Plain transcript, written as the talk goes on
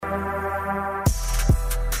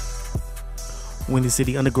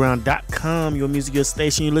WindyCityUnderground.com, your music, your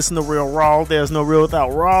station. You listen to Real Raw. There's no real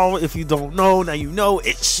without Raw. If you don't know, now you know.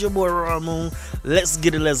 It's your boy Ramon. Let's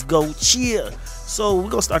get it. Let's go. Cheer. So we're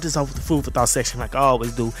going to start this off with the food for thought section like I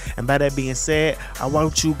always do. And by that being said, I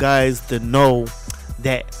want you guys to know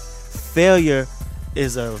that failure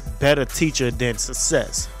is a better teacher than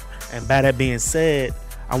success. And by that being said,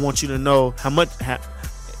 I want you to know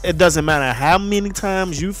it doesn't matter how many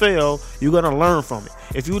times you fail, you're going to learn from it.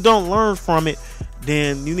 If you don't learn from it,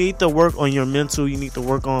 then you need to work on your mental. You need to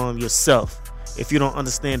work on yourself. If you don't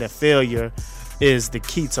understand that failure is the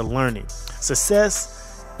key to learning.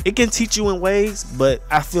 Success, it can teach you in ways, but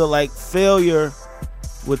I feel like failure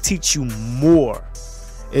will teach you more.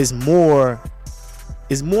 It's more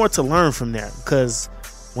to learn from there, because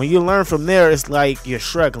when you learn from there, it's like you're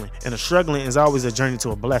struggling, and a struggling is always a journey to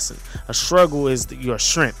a blessing. A struggle is your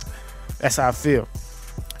strength. That's how I feel.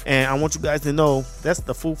 And I want you guys to know that's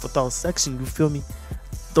the food for thought section. You feel me?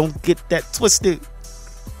 Don't get that twisted.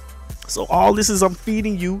 So all this is I'm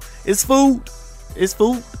feeding you is food. It's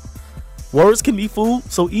food. Words can be food,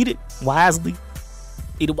 so eat it wisely.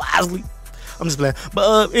 Eat it wisely. I'm just playing.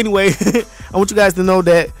 But anyway, I want you guys to know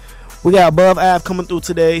that we got Above Ave coming through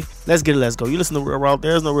today. Let's get it. Let's go. You listen to Real Raw.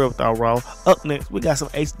 There's no real without Raw. Up next, we got some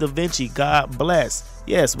Ace Da Vinci. God bless.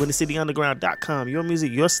 Yes, WindyCityUnderground.com. Your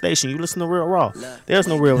music, your station. You listen to Real Raw. There's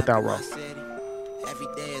no real without Raw. Every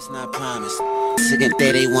day is not promised. Second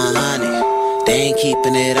day they 100. They ain't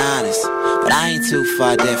keeping it honest. But I ain't too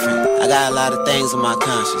far different. I got a lot of things on my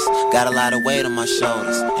conscience. Got a lot of weight on my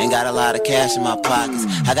shoulders. And got a lot of cash in my pockets.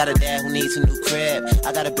 I got a dad who needs a new crib.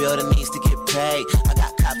 I got a bill that needs to get paid. I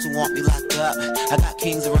got cops who want me locked up. I got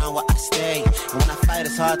kings around where I stay. And when I fight,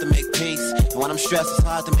 it's hard to make peace. And when I'm stressed, it's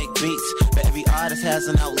hard to make beats. But every artist has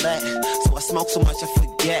an outlet. So I smoke so much I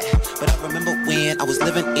forget. But I remember when I was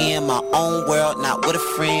living in my own world, not with a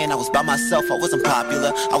friend. I was by myself, I wasn't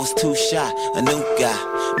popular. I was too shy, a new guy.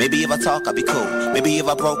 Maybe if I talk, I'll be cool. Maybe if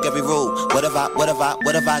I broke every rule. What if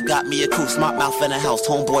I got me a crew? Smart mouth in the house,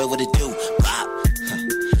 homeboy, what it do? Bop.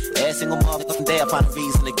 Every single motherfucking day I find a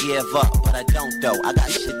reason to give up. But I don't though, I got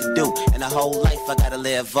shit to do. And the whole life I gotta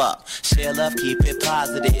live up. Share love, keep it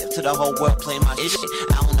positive. To the whole world play my shit.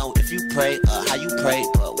 I don't know if you pray or how you pray,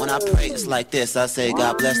 but when I pray it's like this. I say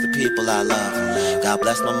God bless the people I love. God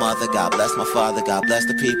bless my mother, God bless my father, God bless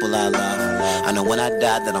the people I love. I know when I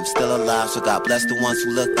die that I'm still alive. So God bless the ones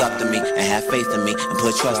who look up to me and have faith in me and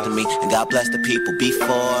put trust in me. And God bless the people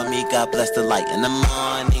before me. God bless the light in the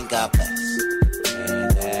morning. God bless.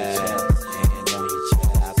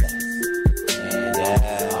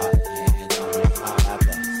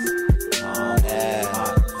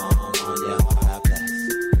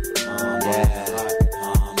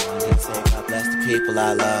 People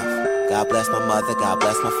I love. God bless my mother, God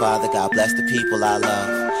bless my father, God bless the people I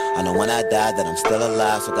love. I know when I die that I'm still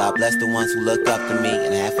alive. So God bless the ones who look up to me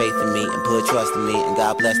and have faith in me and put trust in me. And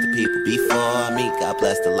God bless the people before me. God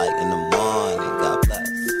bless the light in the morning. God bless.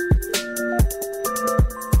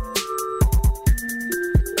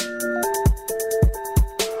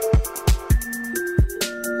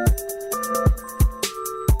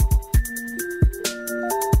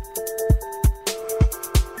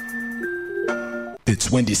 It's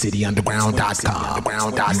WindyCityUnderground.com.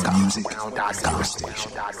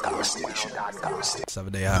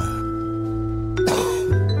 7 day high.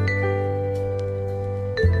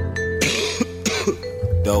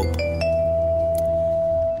 Dope.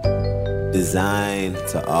 Designed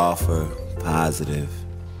to offer positive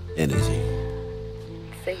energy.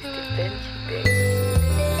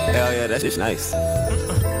 Hell yeah, that shit's nice.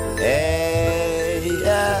 Hey,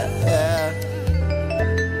 yeah.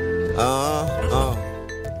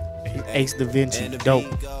 Ace Da Vinci, dope.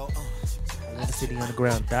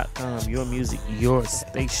 WindyCityUnderground.com, your music, your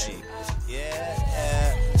station.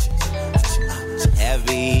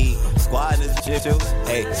 Heavy squad is shit too.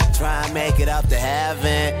 Hey, try and make it up to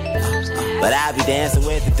heaven, but I be dancing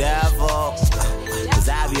with the devil, cause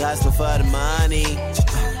I be hustling for the money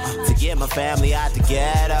to get my family out the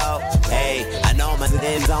ghetto. Hey, I know my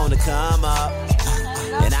end's on the come up,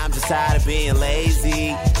 and I'm just tired of being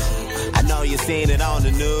lazy. I know you seen it on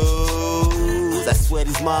the news. I swear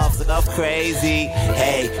these motherfuckers are crazy.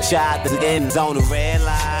 Hey, shout out to the ends on the red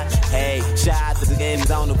line. Hey, shout out to the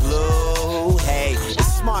ends on the blue. Hey,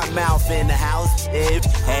 it's smart mouth in the house. Hey,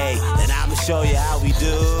 and I'ma show you how we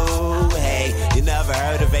do. Hey, you never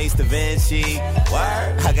heard of Ace Da Vinci?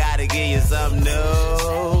 Word, I gotta give you something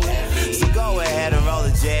new. So go ahead and roll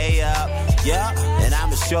a J up. Yeah, and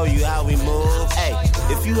I'ma show you how we move. Hey,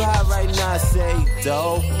 if you hot right now, say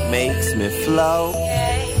dope makes me flow.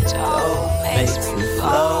 Dope makes me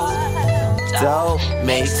flow. Dope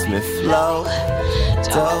makes me flow.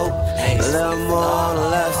 Dope, a little more on the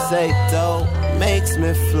left, say dope makes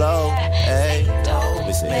me flow. Hey, let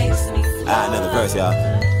me see. Another verse, y'all.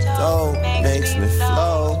 Dope makes me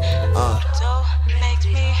flow.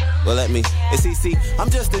 Well, let me. It's EC.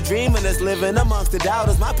 I'm just a dreamer that's living amongst the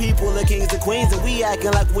doubters. My people are kings and queens, and we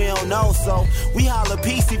acting like we don't know. So we holler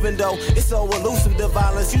peace, even though it's so elusive, the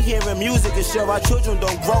violence. You hearing music and sure our children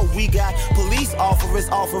don't grow. We got police officers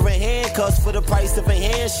offering handcuffs for the price of a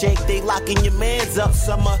handshake. They locking your mans up.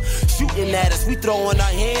 Some are shooting at us. We throwing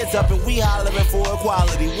our hands up, and we hollering for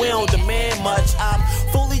equality. We don't demand much. I'm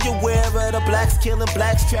fully aware of the blacks killing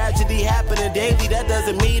blacks, tragedy happening daily. That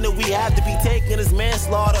doesn't mean that we have to be taken as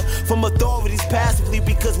manslaughter from authorities passively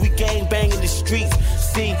because we gang bang in the streets.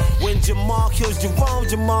 See, when Jamal kills Jerome,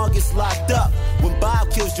 Jamal gets locked up. When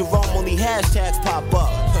Bob kills Jerome, only hashtags pop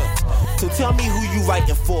up. So tell me who you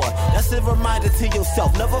writing for. That's a reminder to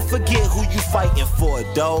yourself. Never forget who you fighting for.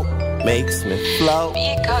 Dope makes me flow.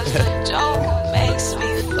 Because the dope makes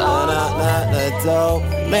me flow. The dope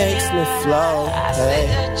makes me flow. I say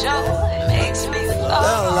the dope makes me flow.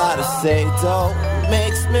 Not a lot to say. Dope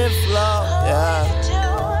makes me flow. Yeah.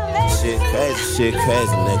 Shit crazy,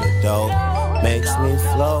 nigga. Dope makes me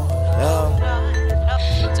flow. Yeah.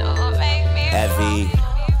 Dope make me heavy.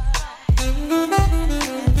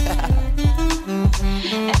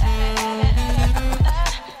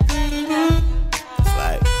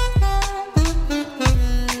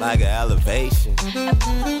 It's like an elevation.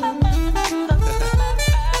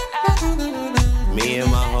 Me and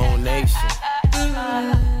my whole nation.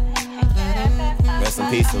 Rest in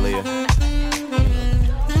peace, Aaliyah.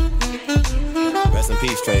 Rest in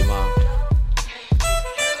peace, Trayvon.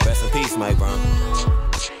 Rest in peace, Mike Brown.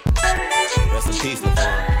 Rest in peace, LaFon.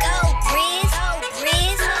 Go, Breeze. Go,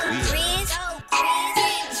 Breeze. Go, Breeze.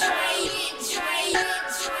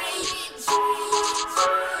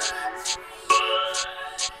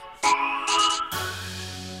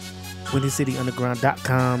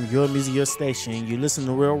 WindyCityUnderground.com, your music, your station. You listen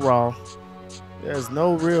to Real Raw. There's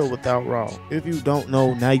no real without raw. If you don't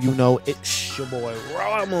know, now you know. It's your boy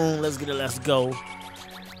Raw Moon. Let's get it, let's go.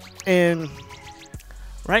 And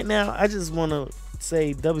right now, I just want to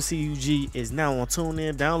say WCUG is now on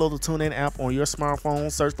TuneIn. Download the TuneIn app on your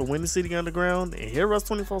smartphone. Search for Windy City Underground and hear us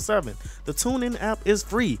 24/7. The TuneIn app is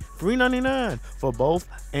free $3.99 for both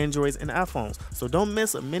Androids and iPhones. So don't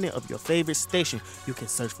miss a minute of your favorite station. You can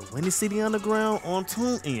search for Windy City Underground on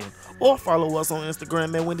TuneIn or follow us on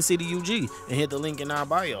Instagram at Windy City UG and hit the link in our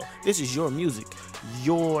bio. This is your music,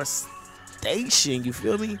 your station. You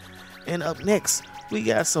feel me? And up next, we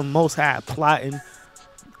got some Most High plotting.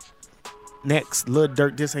 Next, Lil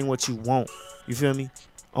Durk, This Ain't What You Want. You feel me?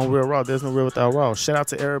 On Real Raw, there's no real without raw. Shout out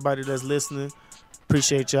to everybody that's listening.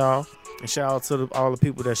 Appreciate y'all. And shout out to all the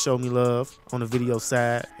people that show me love on the video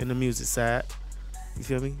side and the music side. You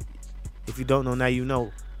feel me? If you don't know, now you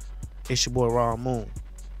know. It's your boy Raw Moon.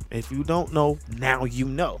 If you don't know, now you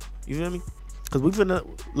know. You feel me? Because we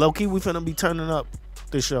finna be turning up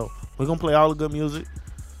this show. We're gonna play all the good music.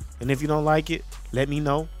 And if you don't like it, let me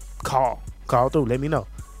know. Call through, let me know.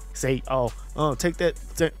 Say, take that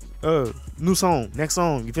new song, next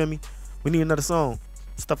song, you feel me? We need another song.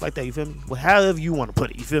 Stuff like that, you feel me? Well, however you want to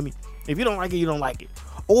put it, you feel me? If you don't like it, you don't like it.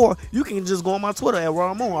 Or you can just go on my Twitter at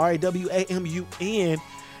Ramun, RAWAMUN,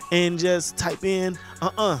 and just type in,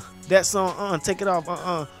 that song, take it off,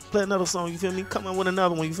 play another song, you feel me? Come on with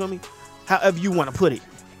another one, you feel me? However you want to put it.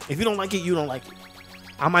 If you don't like it, you don't like it.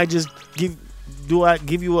 I might just give you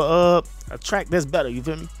a track that's better, you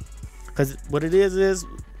feel me? Because what it is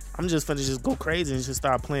I'm just finna just go crazy and just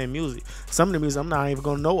start playing music. Some of the music I'm not even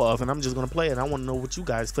gonna know of, and I'm just gonna play it. I want to know what you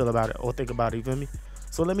guys feel about it or think about it. You feel me?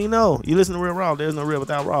 So let me know. You listen to Real Raw. There's no real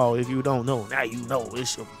without raw. If you don't know, now you know.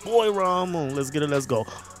 It's your boy Raw Moon. Let's get it. Let's go.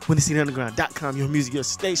 WindyCityUnderground.com, your music, your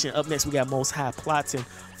station. Up next, we got Most High plotting,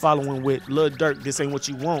 following with Lil Durk. This Ain't What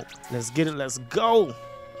You Want. Let's get it. Let's go.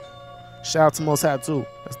 Shout out to Most High too.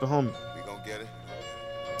 That's the homie. We gon' get it.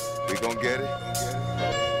 We gon' get it.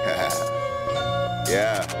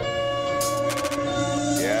 Yeah.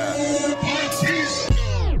 Yeah.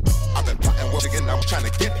 I've been plotting work again, I'm trying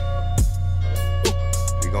to get it.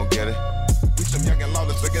 We gon' get it. We some young and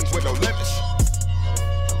lawless against with no limits.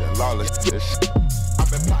 That lawless this. I've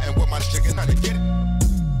been plotting with my chicken, trying to get it.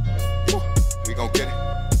 We gon' get it.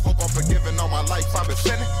 Hope I'm forgiving all my life, I've been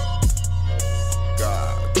sinning.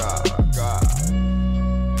 God.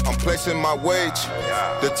 I'm placing my wage,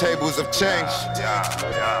 the tables have changed.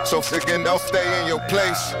 So again, don't stay in your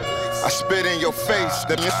place. I spit in your face,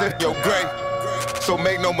 then you sit your grave. So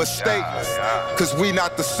make no mistake, cause we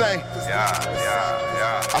not the same.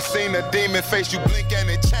 I seen a demon face, you blink and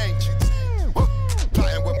it changed.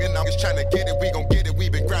 niggas tryna get it, we gon' get it. We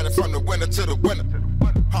been grinding from the winter to the winter.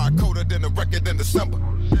 Hard colder than the record in December.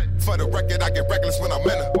 For the record, I get reckless when I'm in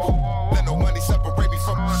it. Let no money separate me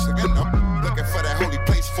from again. I'm looking for that holy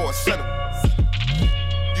place for a center.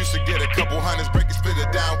 Used to get a couple hundreds, break it, split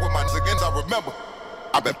it down with my niggas. I remember.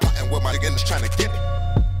 I've been plotting with my niggas trying to get it.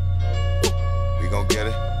 We gon' get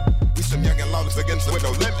it. We some young and lawless against with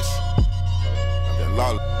no limits. I've been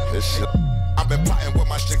lawless, this shit. I've been plotting with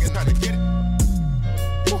my niggas trying to get it.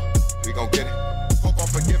 We gon' get it. Hope I'm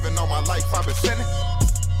forgiving all my life I've been sinning.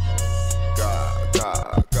 God.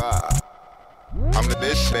 I'm the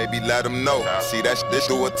dish, baby, let them know. See that shit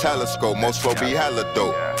through a telescope. Most folk be hella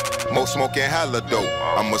dope. Most smoking hella dope.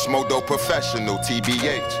 I'm a smoke dope professional,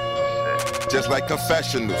 TBH. Just like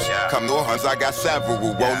confessionals. Come to Huns, I got several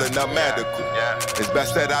rolling up medical. It's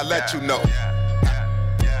best that I let you know.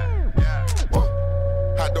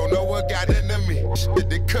 I don't know what got into me.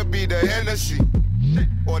 It could be the Hennessy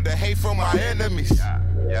or the hate from my enemies.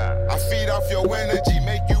 I feed off your energy,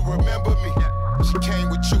 make you remember me. She came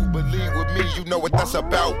with you, believe with me, you know what that's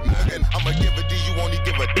about. Again, I'ma give a D, you only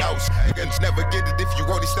give a douse. Again, never get it if you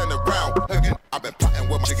only stand around. Again, I've been plotting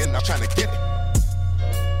with my chicken, I'm trying to get it.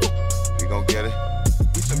 We gon' get it.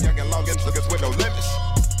 We some young and lawless niggas with no limits.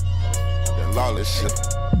 That lawless shit.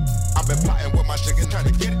 I've been plotting with my chicken, trying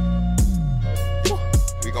to get it.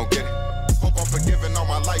 We gon' get it. Hope I'm forgiving all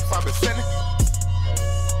my life I've been sinning.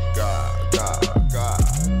 God.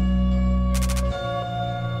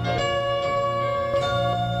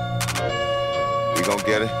 We gon'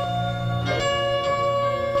 get it.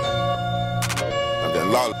 And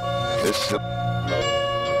then lawless, this shit.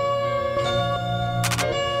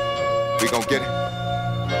 We gon' get it.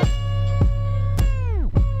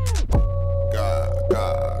 God.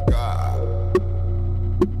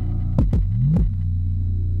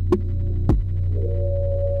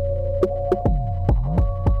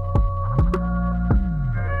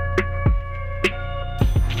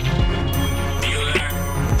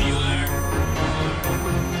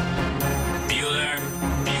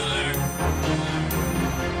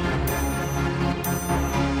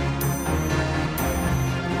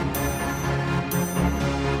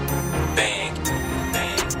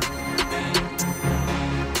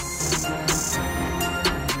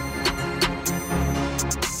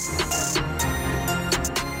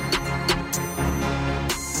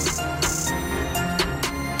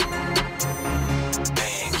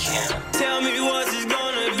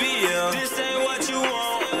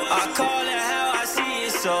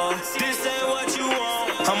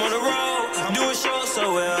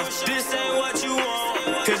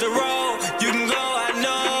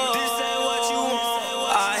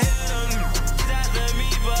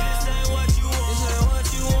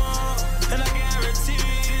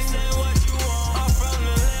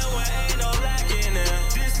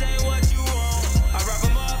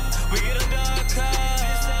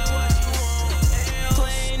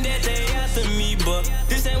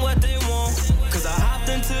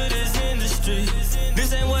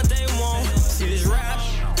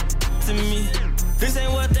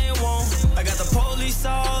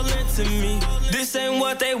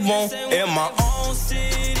 In my own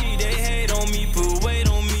city, they hate on me, put weight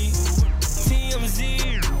on me.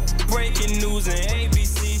 TMZ, breaking news and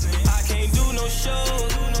ABC. I can't do no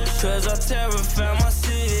shows, cause I terrify my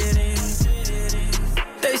city.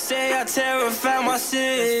 They say I terrify my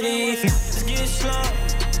city. Niggas get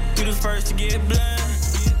slumped, you the first to get blind.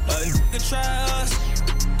 A nigga try us,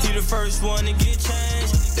 he the first one to get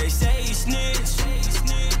changed. They say he snitch,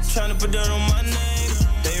 tryna put dirt on my name.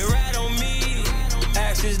 They rat on me.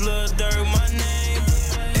 Ask his little dirt my name.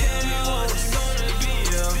 Tell me what it's gonna be,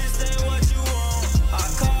 yeah. This ain't what you want. I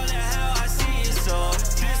call it how I see it, so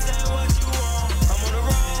this ain't what you want. I'm on the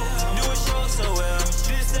road, doing shows so well.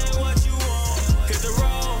 This ain't what you want. Cause the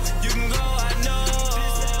road, you can go, I know.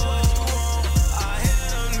 This ain't what you want. I hear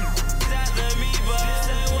them after me, but this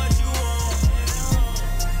ain't what you want.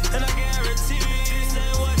 And I guarantee this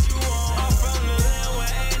ain't what you want. I'm from the land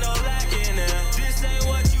where ain't no lacking there. This ain't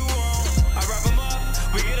what you want. I wrap them up.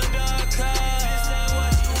 We get a dog car.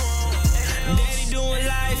 Daddy doing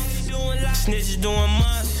life, snitches doing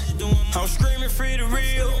months. I'm screaming free the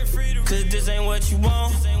real, cause this ain't what you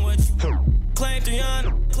want. Claim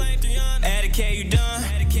 300, add a K, you done.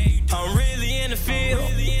 I'm really in the field,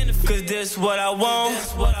 cause this what I want.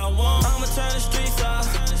 I'ma turn the streets off,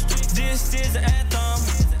 this is an anthem.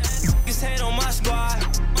 Niggas hate on my squad,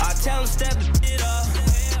 I tell them step it up.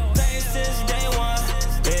 Things since day one,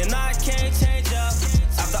 and I can't change up.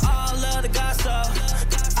 After all of the gossip,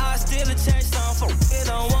 I still a change some for it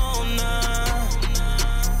don't want none.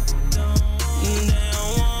 They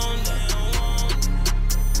don't want.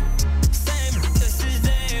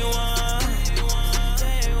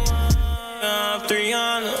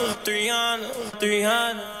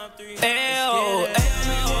 300. Ayo,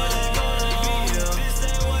 ayo. This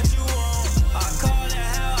ain't what you want. I call it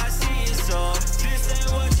how I see it, so this ain't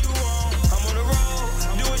what you want. I'm on the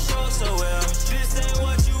road, doing shows so well. This ain't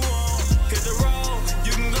what you want. Cause the road,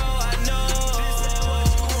 you can go, I know. This ain't what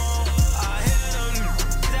you want. I hear them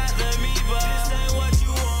after me, but this ain't what you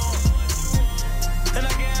want. And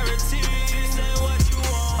I guarantee this ain't what you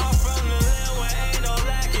want. I'm from the land where ain't no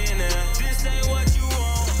lacking there. This ain't what you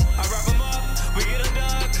want. I wrap 'em up, we get a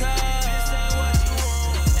dog cut. This ain't what you want.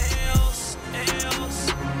 Else,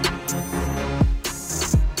 else.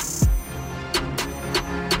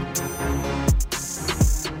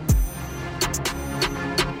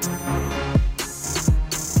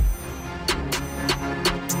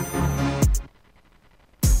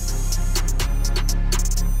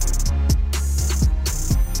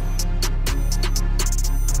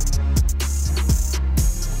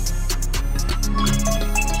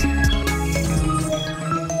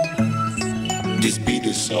 This beat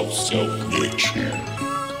is self-rich.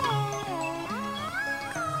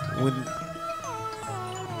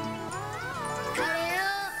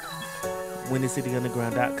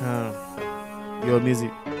 WindyCityUnderground.com. Your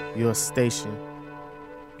music, your station.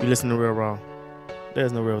 You listen to Real Raw.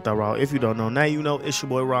 There's no real without Raw. If you don't know, now you know. It's your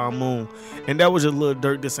boy Raw Moon. And that was your Lil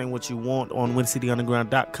Durk. This ain't what you want on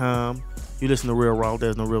WindyCityUnderground.com. You listen to Real Raw.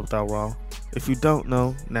 There's no real without Raw. If you don't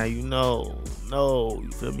know, now you know. No,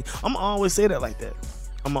 you feel me? I'm going to always say that like that.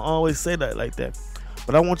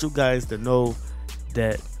 But I want you guys to know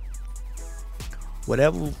that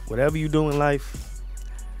whatever you do in life,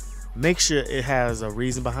 make sure it has a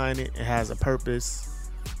reason behind it. It has a purpose.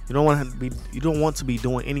 You don't want to be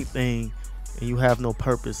doing anything and you have no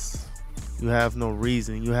purpose. You have no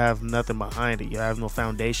reason. You have nothing behind it. You have no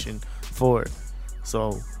foundation for it.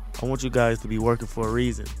 So I want you guys to be working for a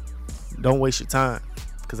reason. Don't waste your time.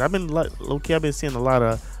 Because I've been seeing a lot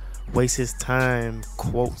of waste his time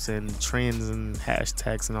quotes and trends and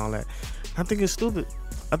hashtags and all that. I think it's stupid.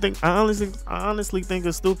 I honestly think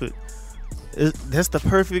it's stupid. That's the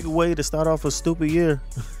perfect way to start off a stupid year.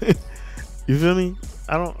 You feel me?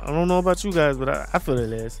 I don't know about you guys, but I feel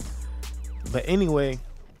it is. But anyway,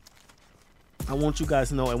 I want you guys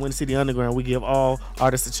to know at Windy City Underground, we give all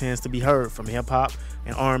artists a chance to be heard, from hip hop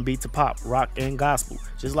and R&B to pop, rock, and gospel.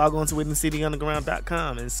 Just log on to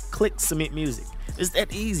WindyCityUnderground.com and click submit music. It's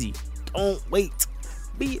that easy. Don't wait.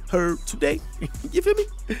 Be heard today. You feel me?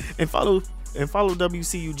 And follow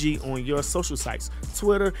WCUG on your social sites,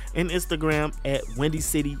 Twitter and Instagram at Windy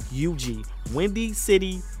City UG. Windy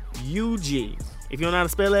City UG. If you don't know how to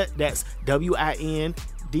spell it, that's WINDYCITY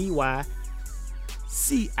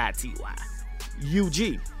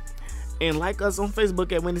UG. And like us on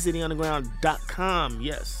Facebook at WindyCityUnderground.com.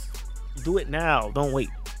 Yes, do it now. Don't wait.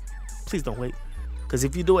 Please don't wait. Because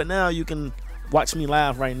if you do it now, you can watch me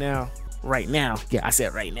live right now. Yeah, I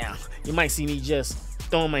said right now. You might see me just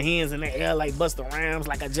throwing my hands in the air like Busta Rhymes,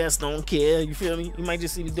 like I just don't care. You feel me? You might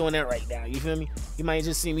just see me doing that right now. You feel me? You might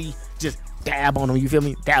just see me just dab on them. You feel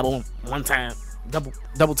me? Dab on one time.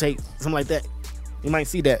 Double take. Something like that. You might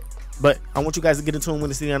see that. But I want you guys to get in tune with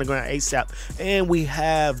the City Underground ASAP. And we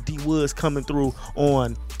have D Woods coming through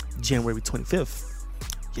on January 25th.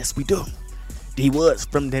 Yes, we do. D Woods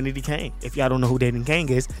from Danny D. Kane. If y'all don't know who Danny Kane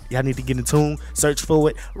is, y'all need to get in tune. Search for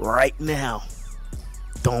it right now.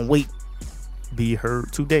 Don't wait. Be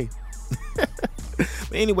heard today. But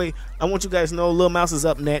anyway, I want you guys to know Lil Mouse is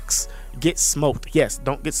up next. Get smoked. Yes,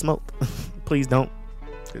 don't get smoked. Please don't.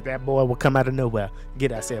 Because that boy will come out of nowhere.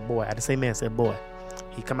 I said boy. I didn't say man, I said boy.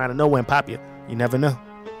 He come out of nowhere and pop you. You never know.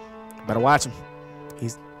 Better watch him.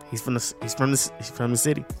 He's from the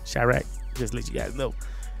city, Chirac. Just let you guys know.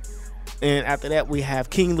 And after that, we have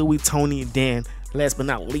King Louis, Tony, and Dan. Last but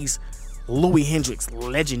not least, Louis Hendrix,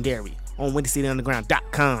 legendary, on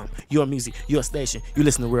WindyCityUnderground.com. Your music, your station. You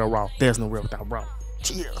listen to Real Raw. There's no real without Raw.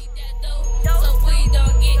 Cheers.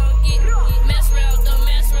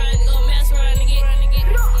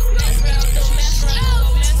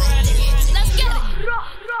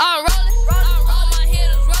 I'm rolling, all my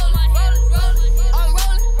hitters rolling, I'm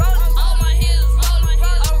rolling, all my hitters rolling,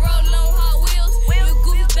 I'm rolling on hot wheels, you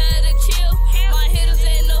goose better chill, my hitters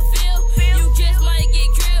ain't no feel, you just might get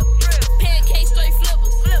drilled, pancake straight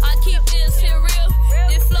flippers, I keep this here real,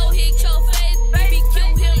 this flow hit your face,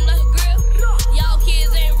 BBQ him like a grill, y'all kids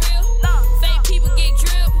ain't real, fake people get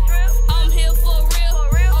drilled, I'm here for real,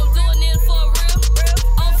 I'm doing it for real.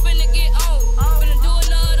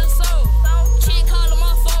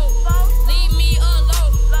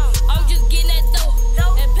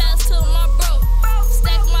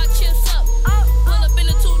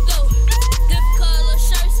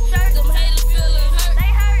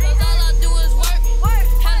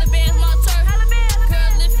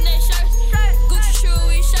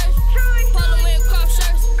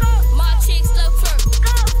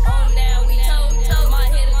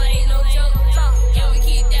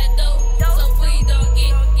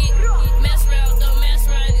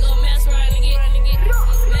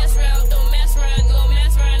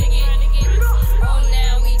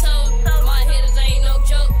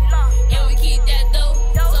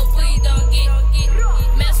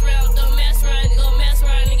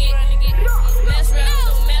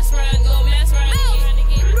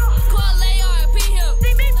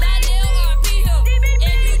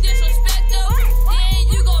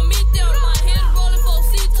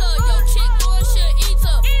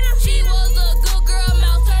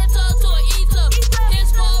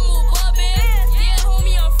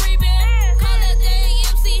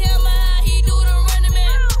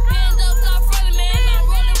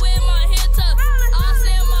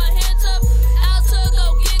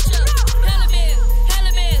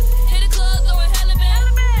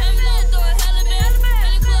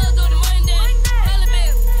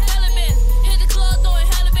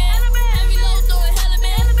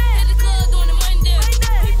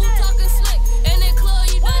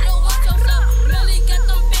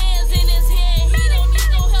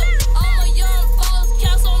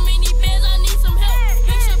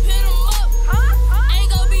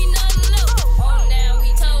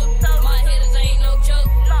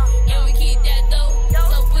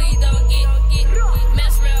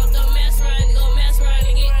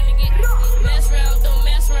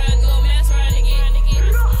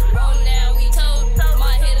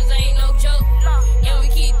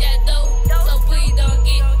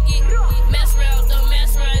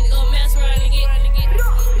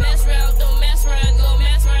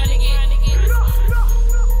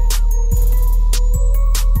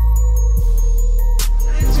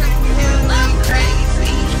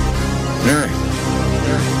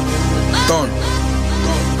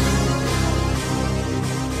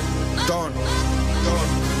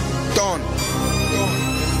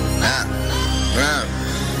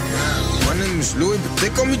 they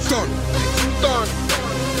call me Tony.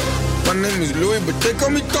 My name is Louis, but they call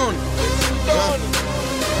me Tony.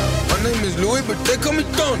 My name is Louis, but they call me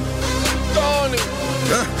Tony.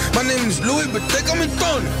 My name is Louis, but they call me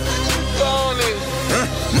Tony.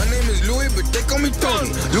 My name is Louis, but they call me Tony.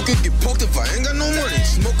 You can get poked if I ain't got no money.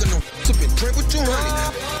 Smoking no tip and drink with your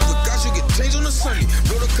honey. Look out, you get changed on the Sunday.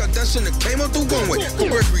 Build a Kardashian that came out the one way. For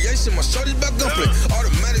recreation, my shorty's back gunplay.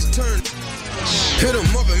 Automatics turn. Hit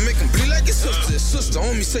him up and make him bleed like his sister. His sister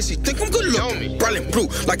on me, say she think I'm good looking. Bright blue,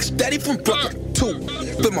 like his daddy from Brooklyn. Two,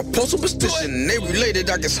 but my post superstition. And they related,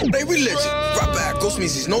 I guess they religion. Right back, ghost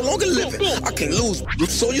means he's no longer living. I can't lose,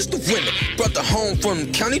 so used to winning. Brought the home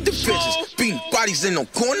from county divisions. Beating bodies, ain't no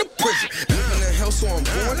going to prison. Living in hell, so I'm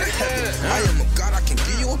going to heaven. I am a God, I can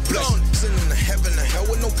give you a blessing. Sending to heaven and hell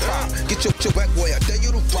with no problem. Get your back, boy, I dare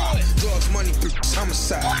you to rob. Drugs, money,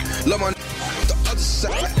 homicide. Love my the other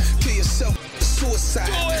side. Kill yourself. Suicide.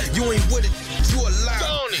 You ain't with it, you alive.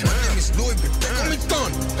 My name is Louis, but they call me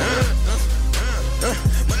Tony.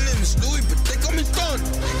 My name is Louis, but they call me Tony.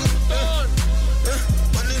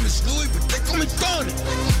 My name is Louis, but they call me Tony.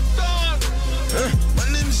 My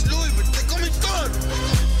name is Louis, but they call me Tony.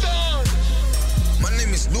 My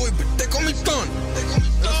name is Louis, but they call me Tony.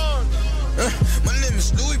 My name is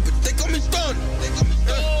Louis, but they call me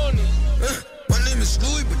Tony. My name is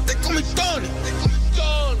Louis, but they call me Tony.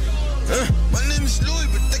 My name is Louis,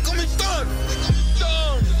 but they call me Don.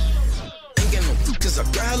 Ain't got no cause I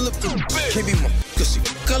got hella can't be my cause she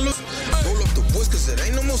color. Roll up the woods cause it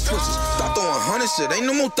ain't no more switches. Start throwing hundreds, it ain't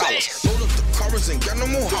no more dollars. Roll up the cars, ain't got no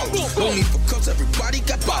more hollers. Don't need for cups, everybody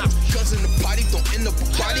got bottles. Guns in the body, don't end up a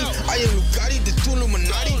body. I am Lugatti, the two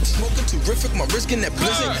Illuminati. Smoking terrific, my wrist in that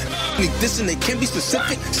blizzard. Need this and they can't be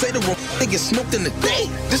specific. Say the wrong they get smoked in the day.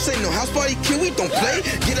 This ain't no house party, kid, we don't play.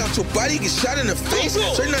 Get out your body, get shot in the face.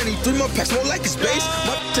 Straight 93, my packs more like it's base.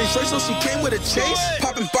 My ain't straight, so she came with a chase.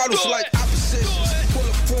 Popping bottles like oppositions. Pull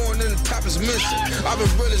a foreign and the top is missing. I've been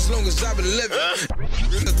real as long as I've been living. I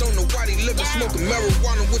don't know why they living, smoking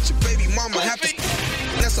marijuana with your baby mama. Happy.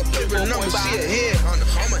 That's a favorite number, she a headhunter.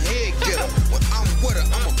 I'm a head getter. When I'm with her,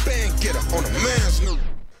 I'm a band getter on a man's new.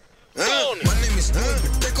 My name is Louis,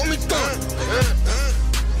 but they call me Tony.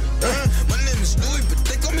 My name is Louis, but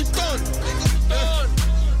they call me Tony.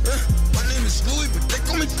 My name is Louis, but they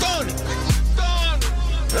call me Tony.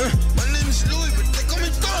 My name is Louis, but they call me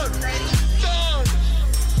Tony.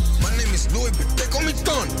 My name is Louis, but they call me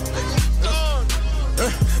Tony.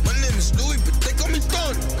 My name is Louis, but they call me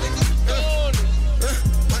Tony.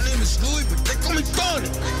 My name is Louis, but they call me Tony.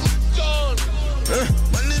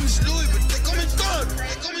 My name is Louis, but they call me Tony.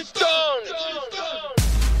 They call me Tony.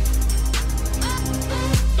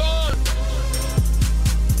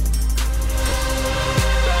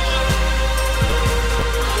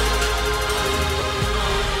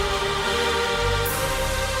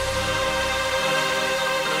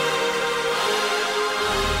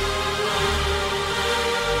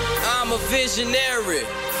 I'm a visionary.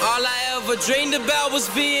 All I ever dreamed about was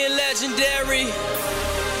being legendary.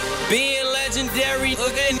 Being legendary.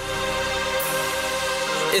 Okay.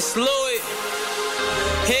 It's Louis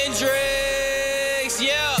Hendrix.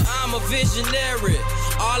 Yeah, I'm a visionary.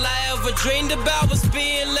 All I ever dreamed about was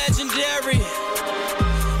being legendary.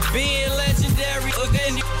 Being legendary.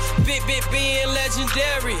 Okay. Being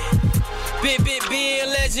legendary. Being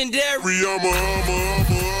legendary.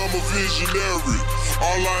 I'm a visionary.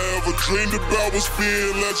 All I ever dreamed about was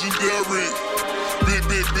being legendary. Being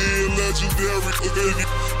legendary.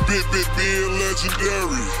 Being legendary.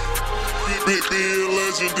 Being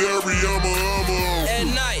legendary. At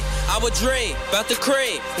night, I would dream about the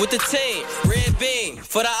cream with the team. Red beam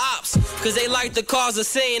for the ops, cause they like to cause a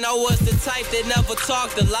scene. I was the type that never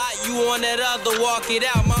talked a lot. You on that other, walk it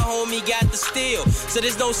out. My homie got the steel, so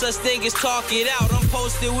there's no such thing as talk it out. I'm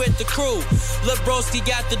posted with the crew. Lil' broski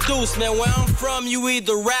got the deuce, man. Where I'm from, you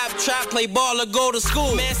either rap, trap, play ball, or go to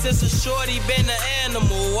school. Man, since a shorty been an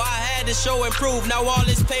animal, I had to show and prove. Now all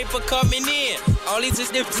this paper coming in. All these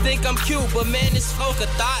niggas think I'm cute, but man, it's folk a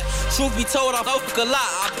thought. Truth be told, I folk a lot.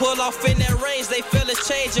 I pull off in that range, they feel it's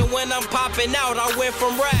changing when I'm popping out. I went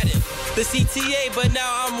from riding the CTA, but now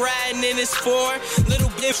I'm riding in this foreign. Little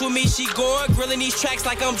bitch with me, she going. Grilling these tracks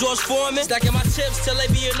like I'm George Foreman. Stacking my chips till they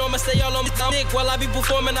be enormous. Stay all on my dick while I be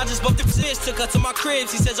performing. I just bumped the bitch, took her to my crib.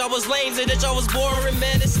 She said y'all was lame and that y'all was boring.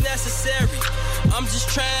 Man, it's necessary. I'm just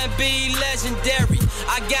trying to be legendary.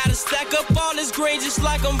 I gotta stack up all this green just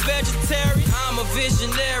like I'm vegetarian. I'm a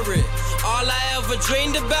visionary. All I ever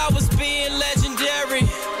dreamed about was being legendary.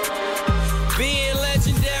 Being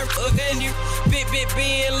legendary. Okay,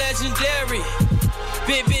 being legendary.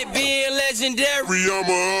 being legendary. I'm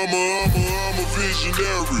a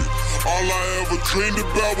visionary. All I ever dreamed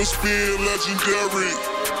about was being legendary.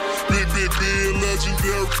 Being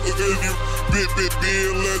legendary. Being legendary.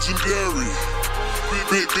 Being legendary.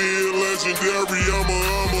 If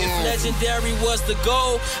legendary was the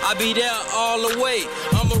goal, I'd be there all the way.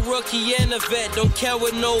 I'm a rookie and a vet, don't care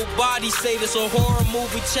what nobody say. This a horror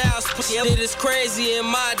movie, child's play. It is crazy in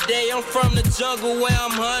my day. I'm from the jungle where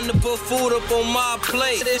I'm hunting to put food up on my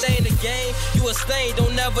plate. This ain't a game, you a stain.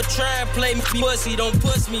 Don't never try and play me pussy. Don't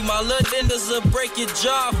push me, my little vendors will break your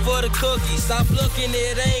jaw for the cookies. Stop looking,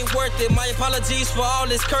 it ain't worth it. My apologies for all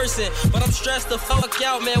this cursing, but I'm stressed the fuck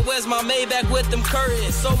out, man. Where's my Maybach with them curtains?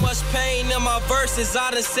 So much pain in my verses,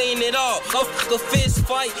 I done seen it all. Go fuck a fist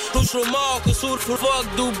fight, who's from all, cause who the fuck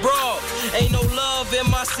do brawl? Ain't no love in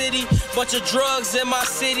my city, bunch of drugs in my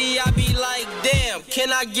city. I be like, damn,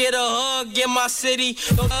 can I get a hug in my city?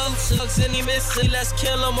 No thugs any missing, let's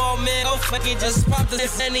kill them all, man. Go fuck it, just pop the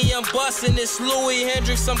Henny, I'm busting this Louis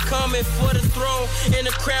Hendrix. I'm coming for the throne in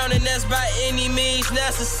the crown, and that's by any means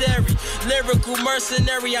necessary. Lyrical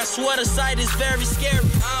mercenary, I swear the sight is very scary.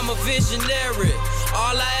 I'm a visionary.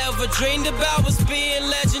 All I ever dreamed about was being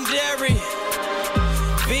legendary.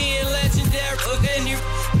 Being legendary.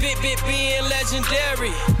 Being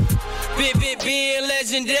legendary. Being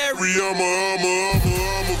legendary. I'm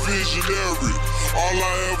a visionary. All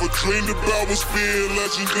I ever dreamed about was being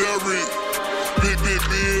legendary.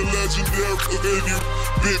 Being legendary.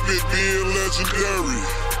 Being legendary.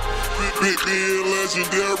 Being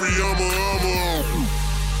legendary. I'm a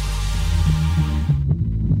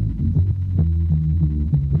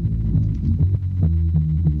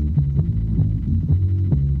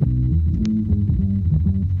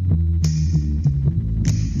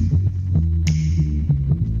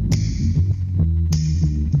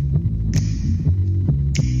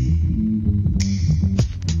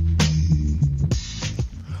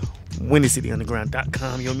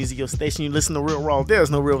WindyCityUnderground.com, your music, your station. You listen to Real Raw. There's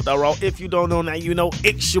no real without raw. If you don't know now, you know.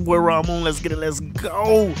 It's your boy Ramon. Let's get it. Let's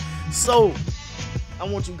go. So, I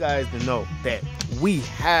want you guys to know that we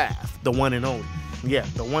have the one and only. Yeah,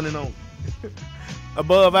 the one and only.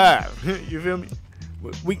 Above I. You feel me?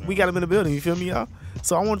 We got him in the building. You feel me, y'all?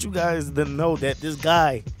 So, I want you guys to know that this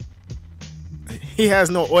guy, he has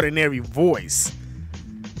no ordinary voice.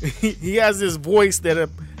 He has this voice that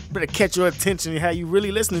better catch your attention and how you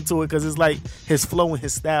really listening to it, because it's like his flow and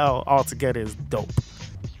his style all together is dope.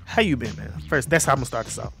 How you been, man? First, that's how I'm gonna start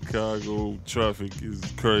this off. Chicago traffic is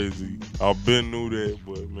crazy. I've been knew that,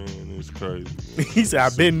 but man, it's crazy. Man. He said,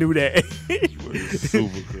 I've been knew that. It's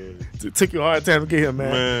super crazy. It took you a hard time to get here,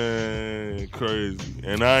 man. Man, crazy.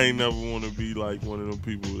 And I ain't never want to be like one of them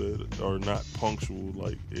people that are not punctual,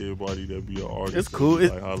 like everybody that be an artist. It's cool.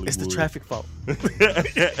 Like it's the traffic fault.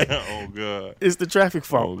 Oh, God. It's the traffic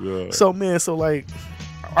fault. Oh, God. So, man,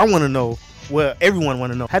 I want to know, well, everyone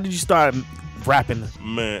want to know, how did you start rapping?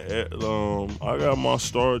 Man, I got my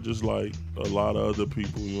start just like a lot of other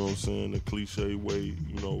people, you know what I'm saying? The cliche way,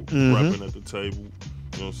 rapping at the table.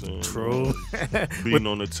 You know what I'm saying? True. Beating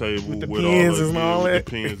on the table with pins and all that. With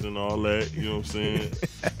the pins and all that. You know what I'm saying?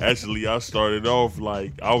 Actually, I started off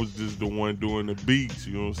like I was just the one doing the beats.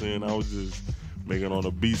 You know what I'm saying? I was just making on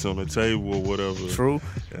the beats on the table or whatever. True.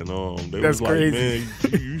 And they That's was crazy.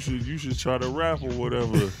 like, man, you should try to rap or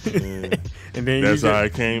whatever. And then that's how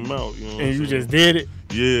it came out. You know what I'm saying? Just did it.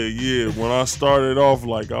 Yeah. When I started off,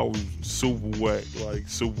 like I was super whack. Like,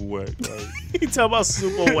 he talk about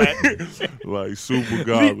super whack. Like super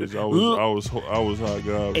garbage. I was hot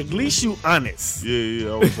garbage. At least you honest.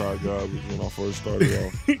 Yeah, I was hot garbage when I first started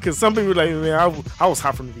off. Because some people like, man, I was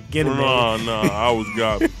hot from the beginning. Nah, I was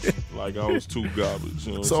garbage. Like I was too garbage.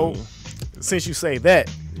 You know what I'm saying? Since you say that,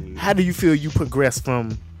 how do you feel you progressed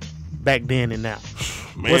from back then and now?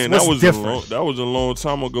 Man, what's that was a long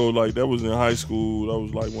time ago. Like that was in high school. That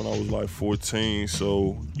was like when I was like 14.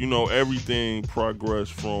 So everything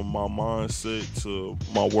progressed from my mindset to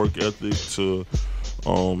my work ethic to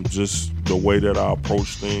just the way that I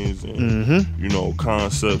approach things and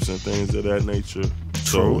concepts and things of that nature.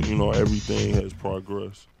 True. So everything has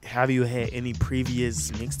progressed. Have you had any previous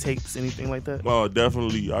mixtapes, anything like that?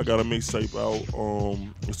 Definitely. I got a mixtape out.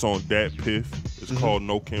 It's on Dat Piff. It's called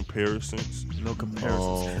No Comparisons. No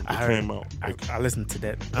Comparisons. I listened to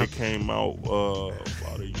that. It came out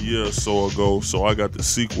about a year or so ago. So I got the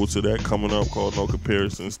sequel to that coming up called No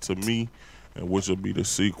Comparisons to Me, and which will be the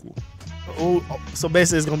sequel. Oh, so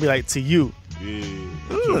basically it's gonna be like To You.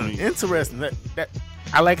 Yeah. Interesting. That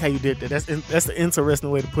I like how you did that. That's the interesting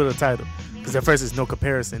way to put a title. Because at first it's No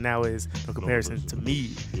Comparison, now it's No Comparison to Me.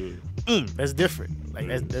 Yeah. that's different. Like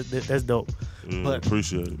that's dope. But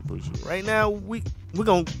appreciate it. Right now, we're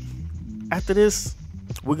gonna after this,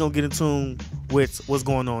 we're gonna get in tune with what's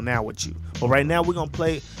going on now with you. But right now, we're gonna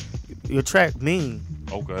play your track "Mean."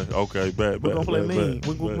 Okay, bad. We're gonna play "Mean."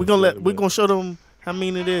 We're gonna show them how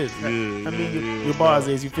mean it is. How mean your bars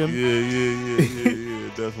is. You feel me? Yeah,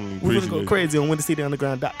 definitely. We're gonna go crazy on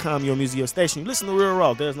WinterCityUnderground.com, your music, your station. You listen to Real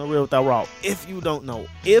Raw. There's no real without raw. If you don't know,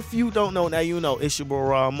 now you know. It's your boy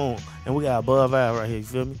Raw Moon, and we got Above Eye right here. You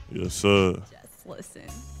feel me? Yes, sir. Just listen.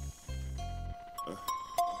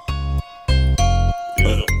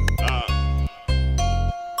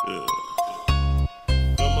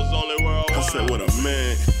 I said what I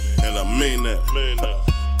meant, and I mean that.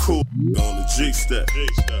 Cool on the G-Stack.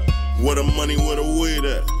 What a money, what a weed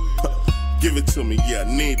at. Give it to me, yeah, I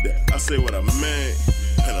need that. I say what I meant,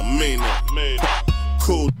 and I mean that.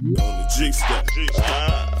 Cool on the G-Stack.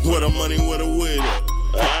 What a money, what a weed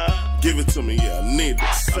at. Give it to me, yeah, I need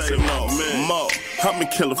that. I say no, man. Mo, I've been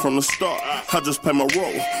killing from the start. I just play my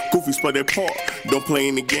role. Goofies play their part. Don't play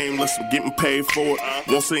any game unless I'm getting paid for it.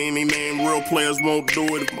 Won't say any name, real players won't do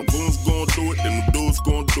it. If my goons gon' do it, then the dudes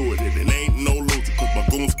gon' do it. It ain't no loser, cause my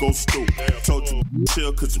goons go stupid. Told you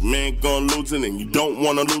chill, cause your man gon' lose it. And you don't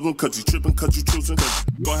wanna lose him, cause you trippin', cause you choosing. Cause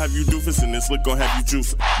gon' have you doofus, and this lick gon' have you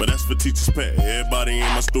juicing. But that's for teachers' pay. Everybody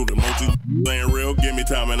ain't my student. Most of you ain't real, give me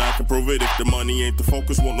time and I can prove it. If the money ain't the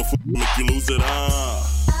focus, won't no make you lose it.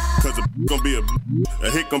 Cause a gon' be a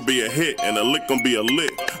hit gon' be a hit, and a lick gon' be a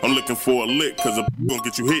lick. I'm looking for a lick, cause a gon'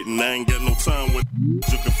 get you hit, and I ain't got no time with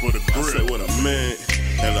looking for the grip. I say what I meant,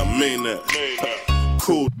 and I mean that.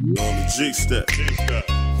 Cool on the G-Stack.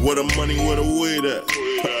 What a money, what a weed at.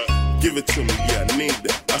 Give it to me, yeah, I need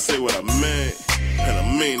that. I say what I meant, and I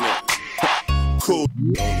mean that. Cool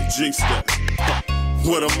on the G-Stack.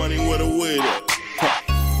 What a money, what a weed at.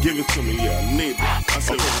 Give it to me, yeah, I need it. I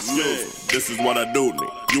say, man, this is what I do need.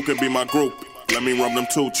 You can be my groupie. Let me rub them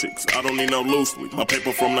two cheeks. I don't need no loose leaf. My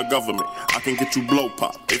paper from the government. I can get you blow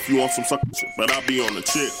pop if you want some sucker shit. But I be on the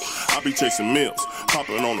chill. I be chasing meals.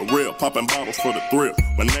 Popping on the rail. Popping bottles for the thrill.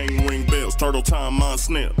 My name ring bells. Turtle time, mine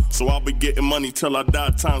snail. So I'll be getting money till I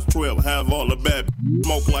die times 12. Have all the bad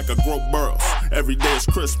smoke like a grow burls. Every day is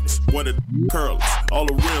Christmas. What a curls. All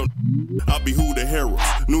the real I be who the heroes.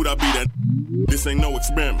 Knew I be that. This ain't no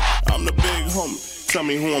experiment. I'm the big homie. Tell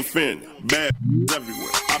me who I'm fanning. Bad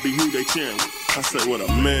everywhere. I be who they cheering with. I say what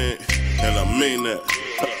I meant, and I mean that.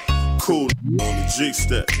 Cool on the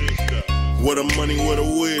G-Stack. What a money, what a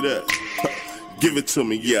weed at. Give it to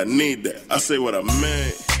me, yeah, I need that. I say what I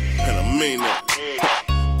meant, and I mean that.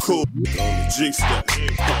 Cool on the G-Stack.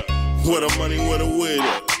 What a money, what a weed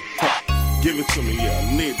at. Give it to me, yeah,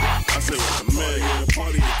 I need that. I say what I meant.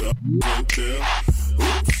 Party at the right there.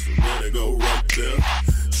 Oops, there they go right there.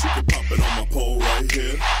 She can pop it on my pole right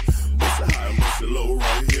here. Bust it high and bust it low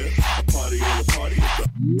right here. A party at the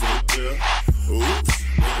right there. Oops,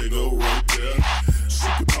 there they go right there. She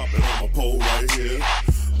can pop it on my pole right here.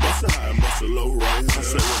 Bust it high and bust it low right here. I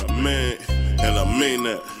say what I meant, and I mean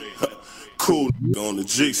that. Cool on the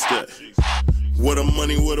G-Stack. What a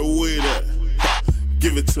money, what a weed at.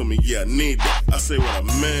 Give it to me, yeah, I need that. I say what I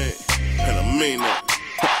meant, and I mean that.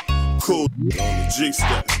 Cool on the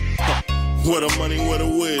G-Stack. What a money, what a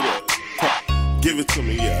weed at. Give it to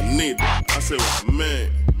me, yeah, I need that. I say what I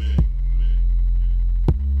meant.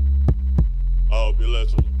 I hope you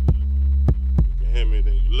listen. You can hear me,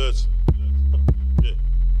 then you listen. Yeah,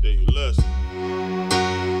 then you listen.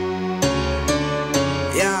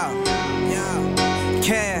 Yeah,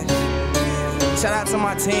 cash. Shout out to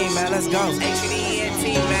my team, man. Let's go. HDN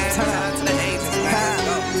team, man. Shout out to the A's, man. Let's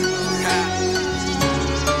go.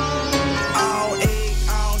 I don't eat,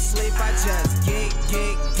 I don't sleep, I just get.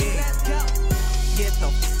 Get the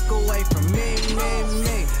fuck away from me.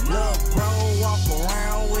 Lil' bro, walk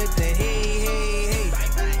around with the hey.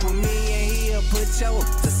 Put me in here, put your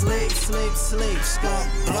to sleep. Skunk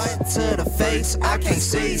blunt to the face, I can't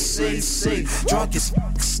see. Drunk as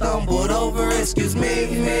fuck, stumbled over, excuse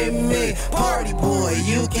me. Party boy,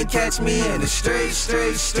 you can catch me in the street.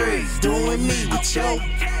 Doing me with yo,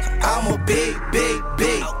 I'm a big.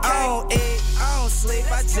 I don't eat, I don't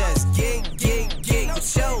sleep, I just get.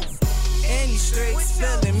 With yo, any streets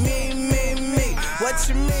feeling me. What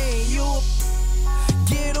you mean? You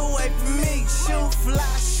get away from me. Shoot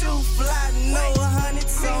fly, no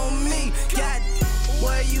hundreds on me. God,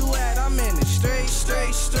 where you at? I'm in the straight.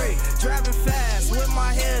 Driving fast with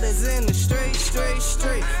my headers in the straight.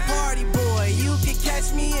 Party boy, you can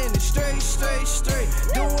catch me in the straight.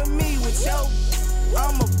 Doing me with yo,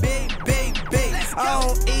 I'm a big. I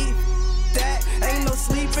don't eat that, ain't no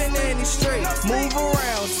sleeping in the street. Move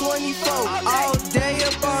around 24 all day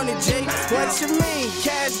up on on it, Jake. What you mean,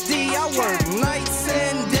 Cash D? I work nights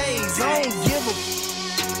and days. I don't give a.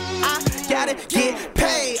 I gotta get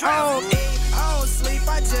paid. I don't eat, I don't sleep.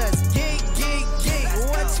 I just geek.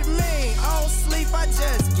 What you mean? I don't sleep. I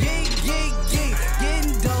just geek.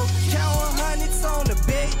 Getting dope, counting hundreds on the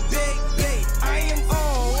big. I am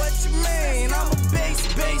on. What you mean? I'm a bass.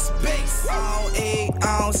 I don't eat, I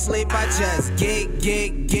don't sleep. I just geek.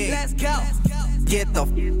 Let's go. Get the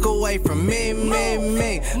fuck away from me.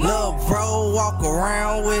 Lil' bro, walk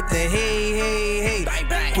around with the hey.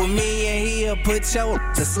 Put me in here, put your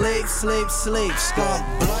to sleep. Skunk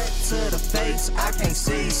blunt to the face, I can't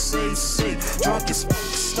see. Drunk as fuck,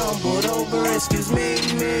 stumbled over, excuse me.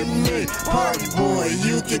 Party boy,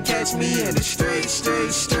 you can catch me in the street.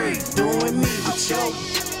 Doing me with yo,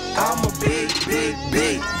 I'm a big.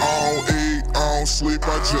 I don't eat, I don't sleep,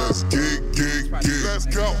 I just geek. Let's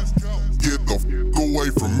go. Get the fuck away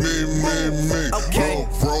from me. Okay.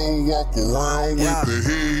 Bro, walk around with the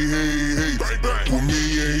hey. Put me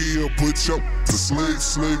in here, put your to sleep.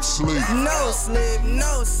 No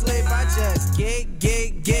sleep, I just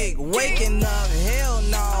gig. Waking up, hell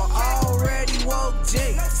no, already woke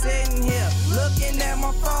Jake. Sitting here, looking at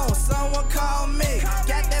my phone, someone call me.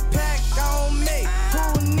 Got that pack on me,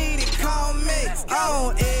 who need it, call me. I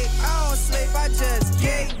don't eat, I don't sleep, I just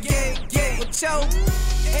gig. With yo,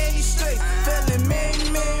 in these streets, feeling me.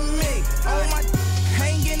 On my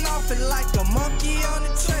hanging off it like a monkey on a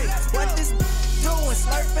tree. What this doing,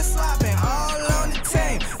 slurping, slopping, all on the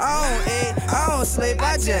team. I don't eat, I don't sleep,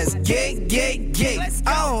 I just gig. I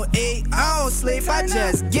don't eat, I don't sleep, I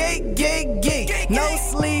just gig. No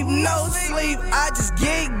sleep, I just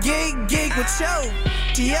gig with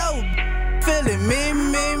yo, feeling me.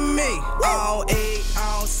 I don't eat,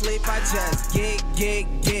 I don't sleep, I just gig.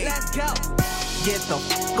 Let's go. Get the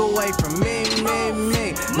fuck away from me.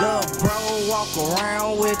 Lil' bro, walk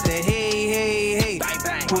around with the hey.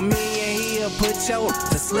 Put me in here, put your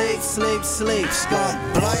to sleep.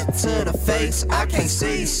 Skunk blunt to the face, I can't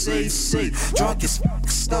see. Drunk as fuck,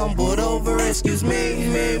 stumbled over, excuse me.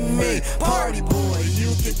 Party boy,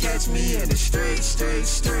 you can catch me in the street.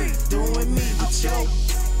 Doing me with yo,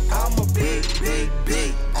 I'm a big. I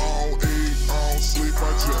don't eat, I don't sleep,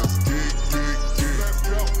 I just geek. Let's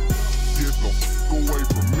go. Get the fuck away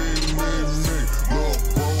from me. Lil'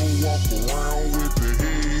 bro, walk around with the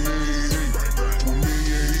hey. Put me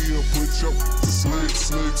in here, put your to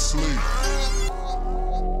sleep.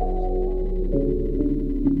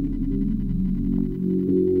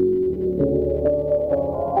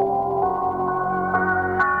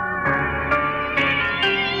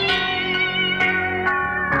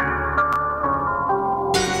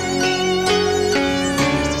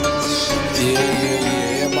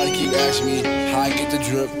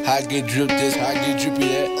 How I get drip this, how I get drippy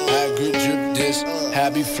that, how I get drip this, how I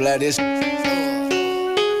be flat this.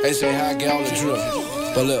 They say how I get all the drip,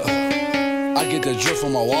 but look, I get the drip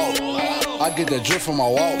from my wall. I get the drip from my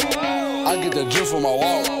wall. I get the drip from my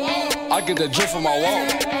wall. I get the drip from my wall.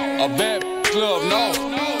 A bad club, no.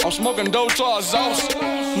 I'm smoking dope to exhaust.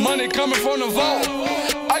 Money coming from the vault.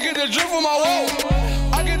 I get the drip from my wall.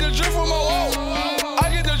 I get the drip from my wall. I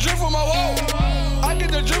get the drip from my wall. I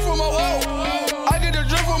get the drip from my wall. I get the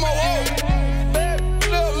drip from my wall. Bad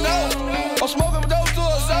club, no. I'm smoking dope to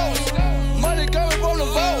exhaust. Money coming from the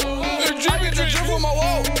vault. I get the drip from my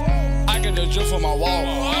wall. I get the drip from my wall.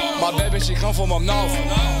 My baby, she come from up north.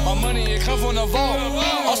 My money, it come from the vault.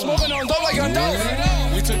 I'm smoking on dope like a dog.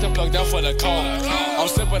 We took the plug down for the call. I'm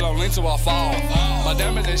sipping on lean till I fall. My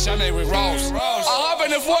diamonds, they shine, they with Ross. I hop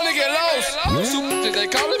in the phone to get lost. Super, they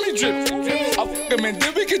calling me drip. I fuck him and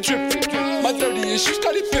then we can drip. My 30 and she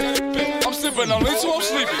started pippin'. I'm sipping on lean till I'm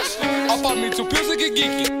sleeping. I pop me 2 pills to get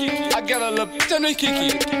geeky. I got a little bitch and they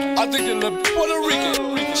kiki. I think the little bitch Puerto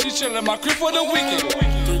Rican. She chillin' my crib for the weekend.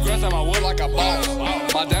 3 grams on my wood like a boss.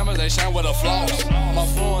 My diamonds, they shine with a floss. My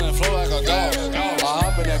flow and flow like a dog. I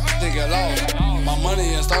hop in that bitch and get lost. My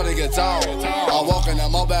money is starting to get tall. I walk in that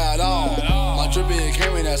mobile at all. My drippy and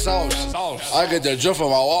carry that sauce. I get the drip from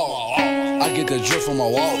my wall. I get the drip from my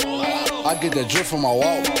wall. I get the drip from my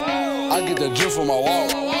wall. I get the drip from my wall.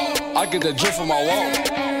 I get the drip from my wall.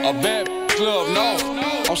 A bad club, no.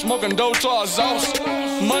 I'm smoking dope to exhaust.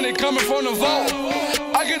 Money coming from the vault.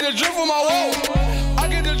 I get the drip from my wall. I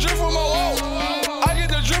get the drip from my wall. I get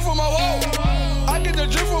the drip from my wall. I get the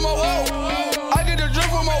drip from my wall. I get the drip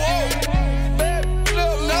from my wall. Bad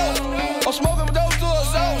club, no. I'm smoking dope to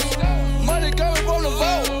exhaust. Money coming from the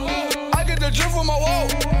vault. I get the drip from my wall.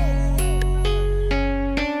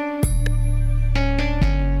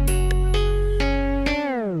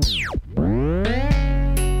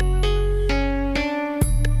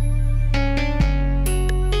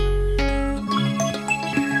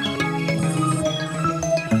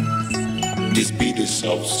 This beat is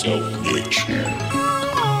so rich.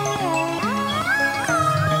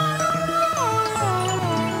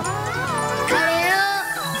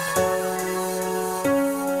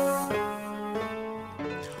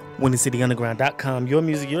 WindyCityUnderground.com, your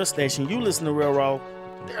music, your station. You listen to Real Raw.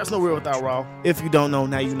 There's no real without Raw. If you don't know,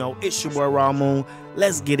 now you know. It's your boy Raw Moon.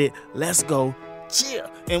 Let's get it. Let's go. Chill.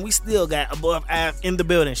 And we still got Above Ave in the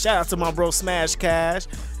building. Shout out to my bro Smash Cash.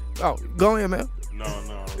 Oh, go ahead, man. No.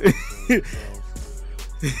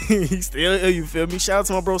 He still ill, you feel me? Shout out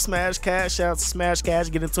to my bro Smash Cash. Shout out to Smash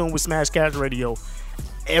Cash. Get in tune with Smash Cash Radio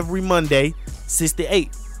every Monday, 6 to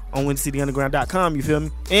 8 on WindyCityUnderground.com, you feel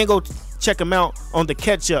me? And go check him out on the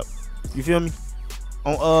Catch Up, you feel me?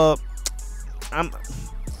 On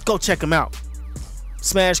go check him out.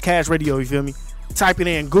 Smash Cash Radio, you feel me? Type it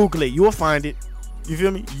in, Google it, you will find it. You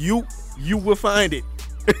feel me? You will find it.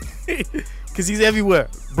 Cause he's everywhere.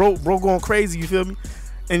 Bro going crazy, you feel me?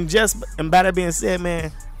 And by that being said,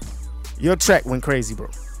 man, your track went crazy, bro.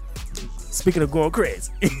 Speaking of going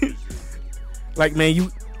crazy. Like, man,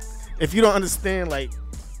 if you don't understand that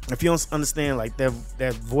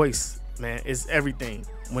voice, man, it's everything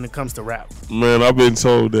when it comes to rap. Man, I've been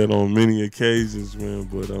told that on many occasions, man,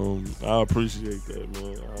 but I appreciate that,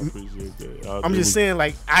 man. I appreciate that. I'm just saying,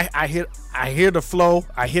 like, I hear the flow,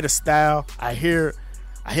 I hear the style, I hear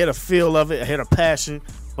the feel of it, I hear the passion.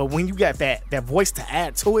 But when you got that voice to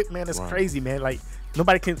add to it, man, it's crazy, man. Like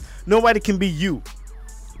nobody can be you.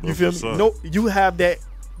 You feel me? No, you have that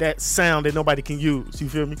sound that nobody can use. You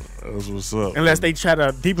feel me? That's what's up. Unless they try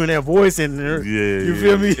to deepen their voice in there. Yeah. You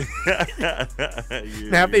feel me?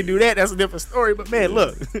 Now if they do that, that's a different story. But man,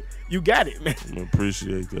 look, you got it, man. I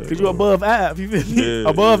appreciate that. Cause you're above Ave. You feel me? Yeah,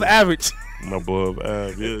 above average. I'm above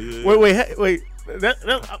Ave. Yeah. Wait.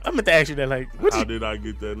 I meant to ask you that. Like, how did I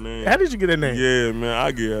get that name? How did you get that name? Yeah, man,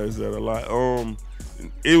 I get asked that a lot.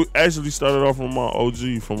 It actually started off from my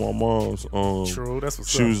OG, from my mom's. True, that's what's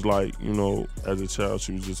she up. was like, you know, as a child,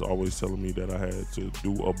 she was just always telling me that I had to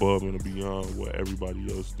do above and beyond what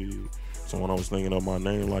everybody else did. So when I was thinking of my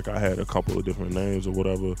name, like I had a couple of different names or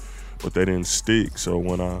whatever, but they didn't stick. So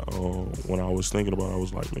when I was thinking about it, I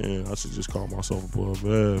was like, man, I should just call myself Above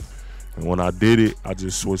Ave. And when I did it, I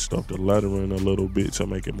just switched up the lettering a little bit to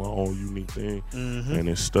make it my own unique thing. Mm-hmm. And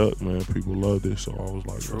it stuck, man. People loved it. So I was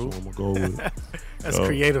like, that's what I'm going to go with. That's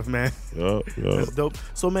creative, man. Yeah. That's dope.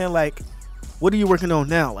 So, man, like, what are you working on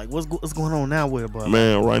now? Like, what's going on now with it, bro?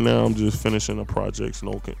 Man, right now I'm just finishing the project,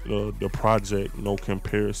 No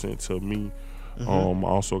Comparison to Me. Mm-hmm. I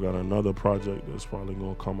also got another project that's probably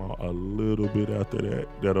going to come out a little bit after that.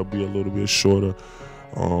 That'll be a little bit shorter,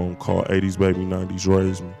 called 80s Baby, 90s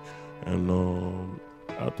Raised Me. And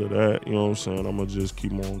after that, you know what I'm saying, I'm going to just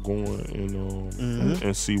keep on going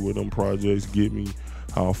and see where them projects get me,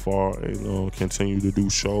 how far, and continue to do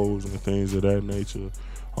shows and things of that nature.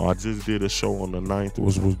 I just did a show on the 9th.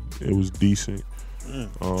 It was decent.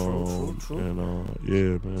 True. And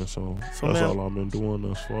yeah, man, so that's man, all I've been doing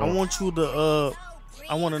thus far. I want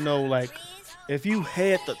to know, like, if you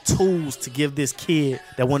had the tools to give this kid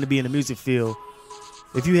that wanted to be in the music field,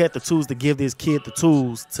 if you had the tools to give this kid the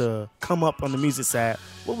tools to come up on the music side,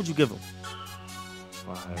 what would you give him? If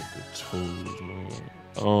I had the tools,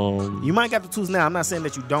 man. You might got the tools now. I'm not saying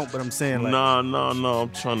that you don't, but I'm saying like No. I'm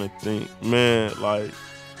trying to think. Man, like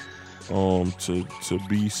to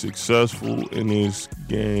be successful in this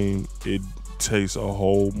game, it takes a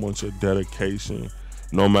whole bunch of dedication.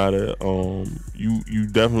 No matter you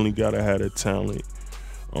definitely gotta have the talent.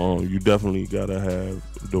 You definitely gotta have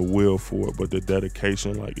the will for it, but the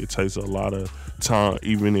dedication, like it takes a lot of time.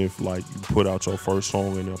 Even if like you put out your first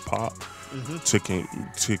song and it pop, to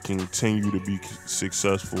continue to be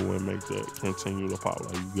successful and make that continue to pop,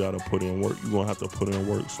 like you gotta put in work. You're gonna have to put in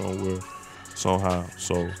work somewhere, somehow.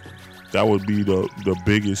 So that would be the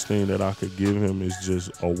biggest thing that I could give him, is just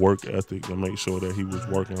a work ethic to make sure that he was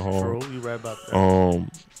working hard. True, you right about that.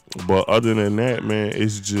 But other than that, man,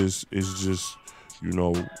 it's just you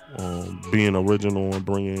know, being original and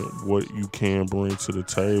bringing what you can bring to the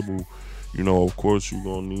table. You know, of course, you're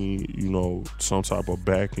going to need, you know, some type of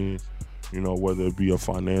backing, you know, whether it be a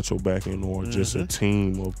financial backing or just a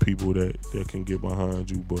team of people that can get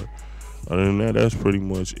behind you. But other than that, that's pretty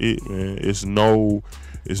much it, man. It's no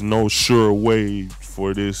sure way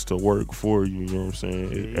for this to work for you, you know what I'm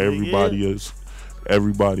saying?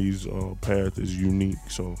 Everybody's path is unique,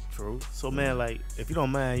 so. True. So, man, like, if you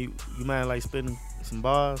don't mind, you mind, like, spitting some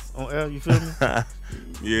bars on air, you feel me?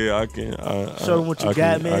 Yeah, I can. Show them what you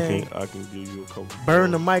got, man. I can give you a couple.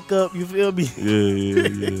 Burn the mic up, you feel me?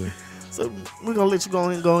 Yeah. So, we're going to let you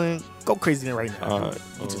go crazy right now. All right.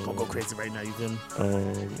 We're just going to go crazy right now, you feel me?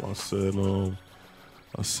 I said,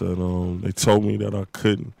 I said, they told me that I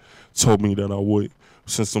couldn't. Told me that I would.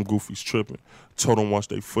 Since some goofies tripping. Told them watch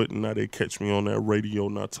they foot and now they catch me on that radio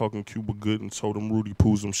not talking Cuba good and told them Rudy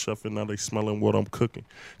Pooh's them chef and now they smelling what I'm cooking.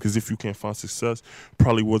 Cause if you can't find success,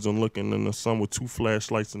 probably wasn't looking in the sun with 2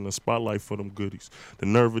 flashlights in the spotlight for them goodies. The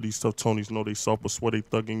nerve of these tough Tonys know they soft but swear they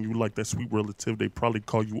thugging you like that sweet relative. They probably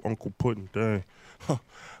call you Uncle Puddin'. Dang. Huh.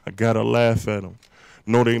 I gotta laugh at them.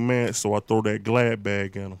 Know they mad so I throw that glad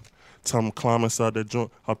bag at them. Tell them climb inside that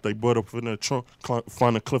joint, hop they butt up in that trunk,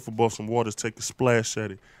 find a cliff above some waters, take a splash at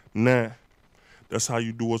it. Nah, that's how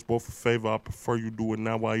you do us both a favor. I prefer you do it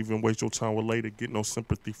now. Why even waste your time with later? Get no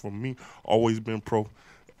sympathy from me. Always been pro.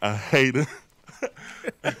 I hate it.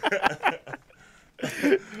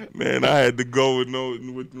 Man, I had to go with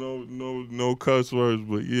no cuss words,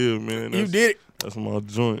 but yeah, man. You did it. That's my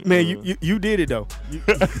joint. Man, you did it though.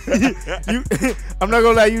 I'm not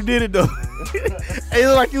gonna lie, you did it though. It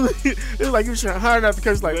was like you trying hard not to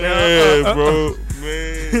curse like man, bro.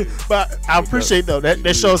 Man. But I appreciate though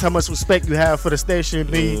that shows how much respect you have for the station,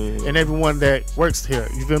 me, and everyone that works here.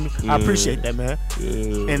 You feel me? I appreciate that, man.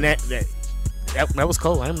 Yeah. And that was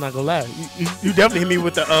cold. I'm not gonna lie. You definitely hit me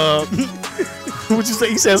with the what you say?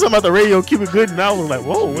 You said something about the radio, keep it good, and I was like,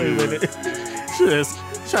 whoa, wait a minute. Just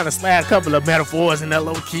trying to slide a couple of metaphors in that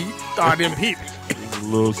low key. Start them people. A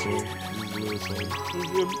little something.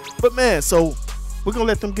 But man, so we're gonna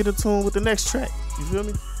let them get in tune with the next track. You feel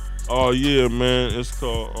me? Oh yeah, man. It's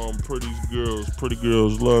called Pretty Girls. Pretty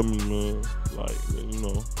Girls Love Me, man. Like, you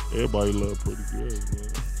know, everybody love pretty girls, man.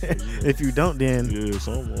 So, you know. If you don't, then yeah,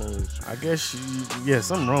 something wrong with you. I guess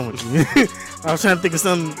something wrong with you. I was trying to think of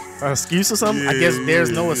some excuse or something. I guess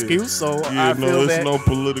there's no excuse, so I feel that no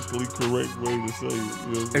politically correct way to say it.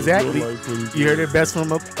 You know, exactly. Like you heard it best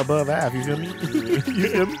from above average. You feel me? You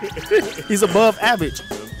feel me? He's above average.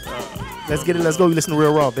 Let's get it. Let's go. You listen to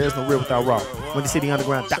Real Raw. There's no real without Raw.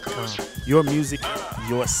 WindyCityUnderground.com. Your music,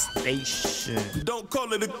 your station. Don't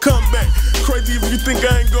call it a comeback. Crazy if you think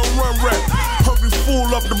I ain't gon' run rap. Hungry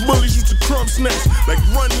fool off the bullies used to crumb snatch. Like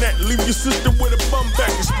run that, leave your sister with a bum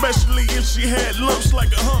back. Especially if she had lumps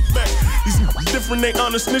like a humpback. These different, they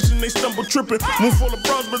honest snitching, they stumble tripping. Move full of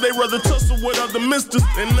bras, but they rather tussle with other misters.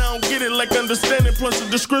 And I don't get it like understanding plus a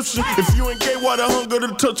description. If you ain't gay, why the hunger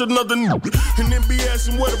to touch another nigga? And then be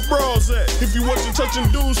asking where the bras at. If you wasn't touching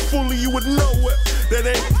dudes fully, you would know it. That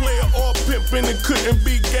ain't player or pimpin' and couldn't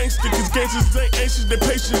be gangster. Cause gangsters ain't anxious, they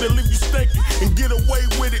patient, they leave you stinking. And get away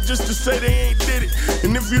with it just to say they ain't did it.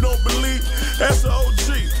 And if you don't believe, ask the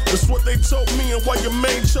OG. That's what they told me and why your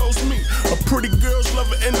main chose me. A pretty girl's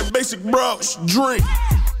lover and the basic bros dream.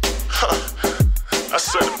 I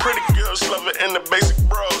said a pretty girl's lover and the basic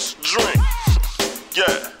bros dream.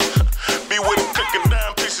 Yeah. Be with the cooking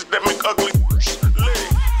dime pieces that make ugly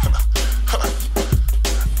live.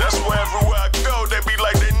 That's where everywhere I go, they be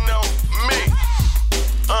like they know me.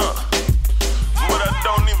 But I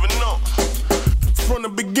don't even know. From the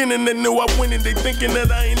beginning, they knew I win it. They thinking that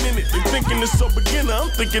I ain't in it. They thinking it's so beginner. I'm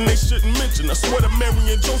thinking they shouldn't mention. I swear to Mary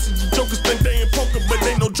and Joseph, the jokers think they in poker, but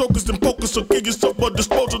they no jokers in poker. So give yourself a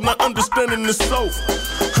disposal, not understanding the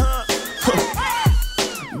sofa.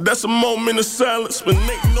 That's a moment of silence, but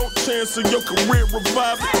ain't no chance of your career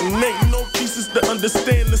reviving. And ain't no thesis to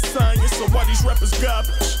understand the science. So why these rappers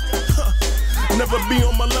garbage? Never be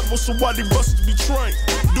on my level, so why these busters be trained?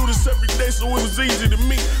 Do this every day, so it was easy to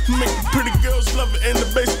me. Make the pretty girls love it and the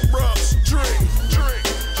basic bros drink.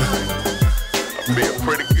 I be a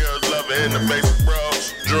pretty girls love it and the basic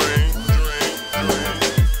bros drink.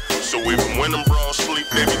 So even when them bros sleep,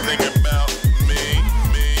 they be thinking about me.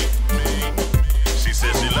 She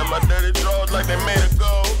said she love my dirty drawers like they made her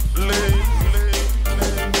go live.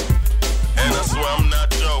 And I swear I'm not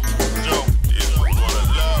joking. These ones wanna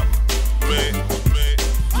love me.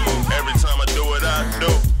 Every time I do what I do,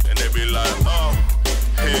 and they be like, oh,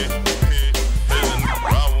 here's a nigga I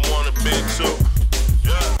wanna be too.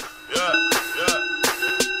 Yeah.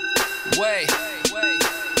 Wait.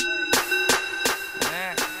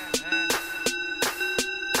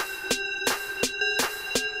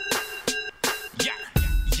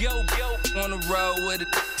 Yo, on the road with it.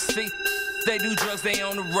 See, they do drugs, they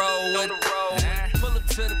on the road with it. Pull up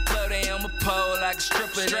to the club, they on my pole like a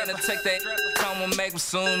stripper. Then I take that time and make them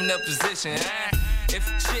assume the position. If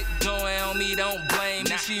a chick going on me, don't blame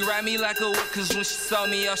me. She ride me like a whip, cause when she saw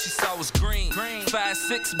me, all she saw was green.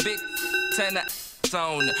 5'6", big, 10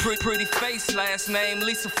 on her. Pretty face, last name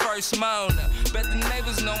Lisa, first Mona. Bet the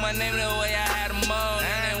neighbors know my name the way I had them on.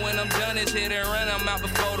 And when I'm done, it's hit and run, I'm out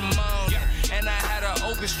before the moon. And I had her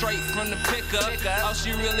open straight from the pickup. All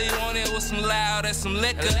she really wanted was some loud and some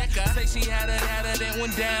liquor. Say she had her, then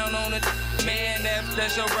went down on it. Man,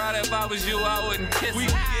 that's your brother. If I was you, I wouldn't kiss her. We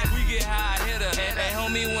get high, hit her. And hey,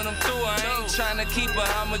 homie, when I'm through, I ain't tryna keep her.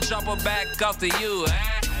 I'ma drop her back off to you.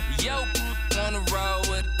 Yo, on the road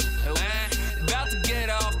with about to get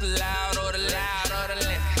off the loud or the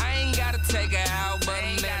lit. I ain't gotta take her out, but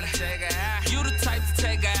I'm in her. You the type to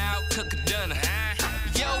take her out, cook her dinner.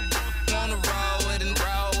 Yo, on the road with it.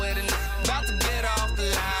 About to get off the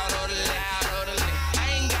loud or the lit. I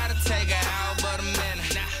ain't gotta take her out, but I'm in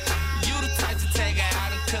her. You the type to take her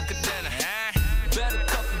out and cook her dinner. Better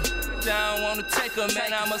cuff her down, wanna take her,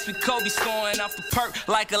 man. I must be Kobe scoring off the perk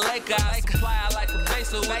like a Laker. I fly like a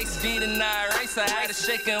baser with the D9 racer. I had her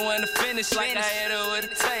shaking when the finish like I hit her with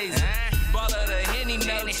a taser. Ball of the Henny,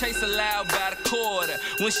 never chase her loud by the quarter.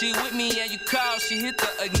 When she with me and you call, she hit the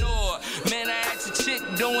ignore. Man, I asked a chick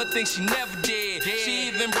doing things she never did. She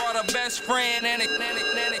even brought her best friend and it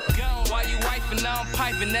gone. While you wiping, I'm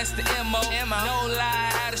piping, that's the MO. No lie,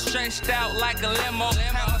 I had her stretched out like a limo.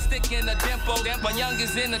 Had my stick in the dimple, my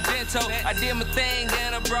youngest in the dento. I did my thing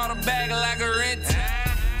and I brought her back like a rent.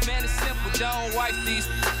 Man, it's simple, don't wipe these.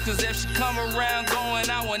 Cause if she come around going,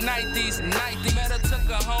 I would night these. Met her, took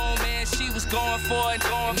her home, and she was going for it.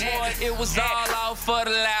 It was all out for the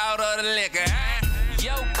loud or the liquor.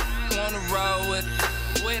 Yo, on the road with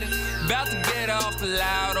it. About to get off the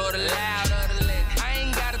loud or the lit. I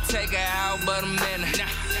ain't gotta take her out, but I'm in her.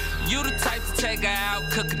 You the type to take her out,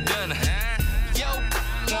 cook her dinner. Yo,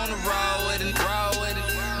 on the road with it.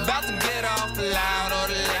 About to get off the loud or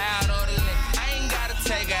the lit.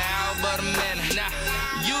 Take her out, but I'm in her.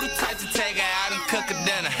 You the type to take her out and cook her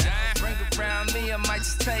dinner. Bring her around me, I might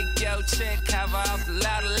just take your chick. Have her off the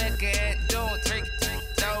lot of liquor and don't drink.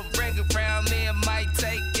 Don't bring her around me, I might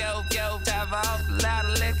take yo. Have her off the lot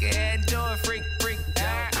of liquor and do it freak.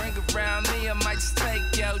 Don't bring her around me, I might just take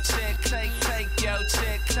your chick. Take your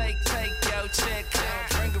chick. Take your chick. Don't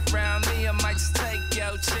bring her around me, I might just take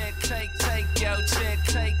your chick. Take your chick.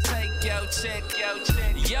 Take your chick.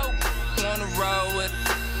 Yo, on the road with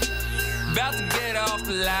about to get off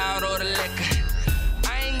the loud or the liquor.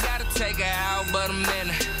 I ain't gotta take her out, but I'm in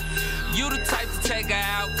her. You the type to take her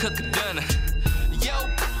out, cook her dinner. Yo,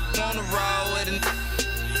 on the road with it.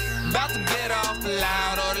 About to get off the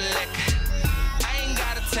loud or the liquor. I ain't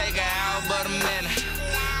gotta take her out, but I'm in her.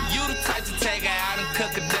 You the type to take her out and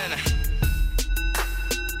cook her dinner.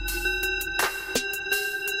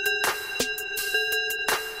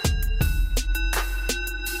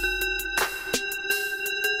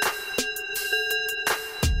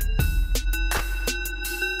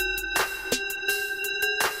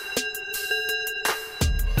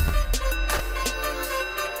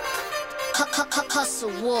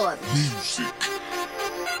 Hustle War Music.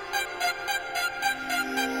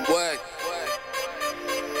 What?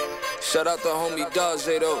 Shout out to homie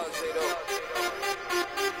Dajé though.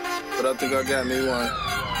 But I think I got me one.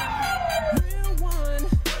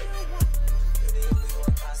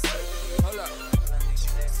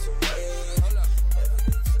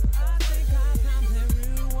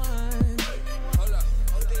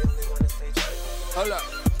 Hold up.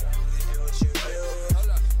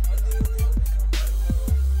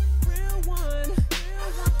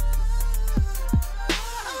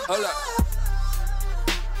 Hold up.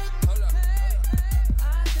 Hold up.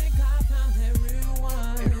 I think I found that real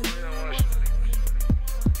one.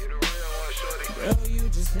 Girl, you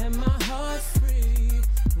just set my heart free.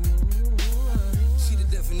 She the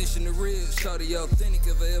definition of real. Shawty authentic.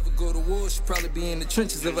 If I ever go to war, she probably be in the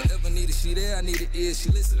trenches. If I ever need her, she there. I need her ears. She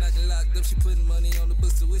listen, I get locked up. She putting money on the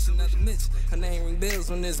bus tuition, not to mention her name ring bells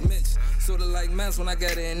when there's mention. Sorta like Mouse when I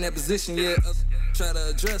got her in that position. Yeah, try to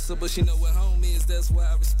address her, but she know what home is. That's why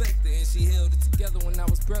I respect her. And she held it together when I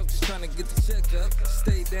was broke, just trying to get the check up. She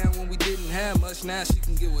stayed down when we didn't have much. Now she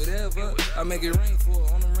can get whatever. I make it rain for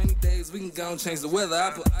her. On the rainy days, we can go and change the weather.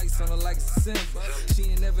 I put ice on her like it's December.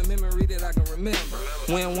 She ain't never memory that I can remember.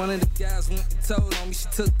 When one of the guys went and told on me, she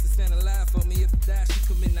took to stand alive for me. If I die, she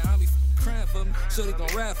come in the army crying for me. Shorty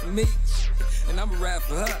gon' ride for me, and I'ma ride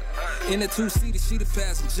for her. In the two-seater, she the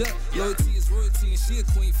passenger. Loyalty is royalty, and she a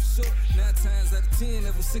queen for sure. 9 times out of 10,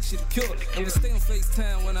 every 6 she the cure. And we stay on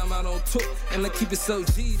FaceTime when I'm out on tour. And I keep it so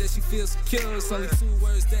G that she feels secure. It's only 2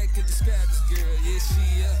 words that can describe this girl. Yeah,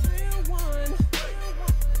 she Real one.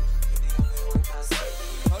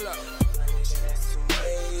 Hold up.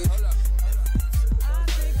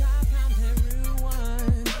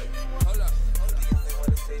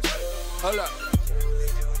 Hold up.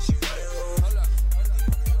 Hold up.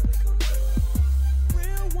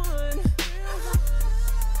 Real one.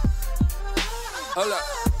 Hold up.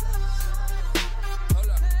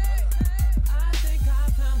 I think I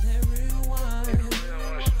found that real one.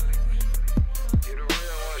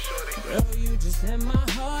 Girl,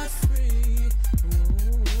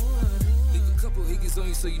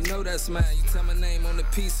 so you know that's mine. You tell my name on the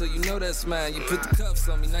piece, so you know that's mine. You put the cuffs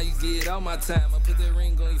on me, now you get all my time. I put that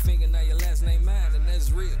ring on your finger, now your last name mine, and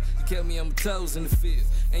that's real. You kept me on my toes in the field,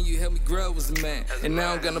 and you helped me grow as a man. And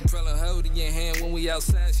now I don't got no problem holding your hand when we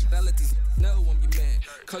outside. Shit, I let these know I'm your man.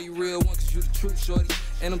 Call you real one, cause you the truth, shorty.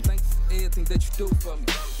 And I'm thankful for everything that you do for me.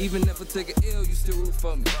 Even if I take an L, you still root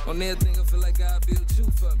for me. On everything, I feel like God built you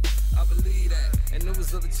for me. I believe that. And there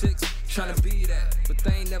was other chicks tryna be that, but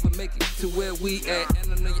they ain't never make it to where we at.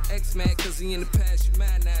 And I know your ex man, cause he in the past, you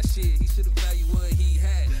mine now, shit. He should've valued what he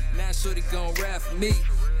had. Now shorty gon' ride for me,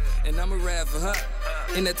 and I'ma ride for her.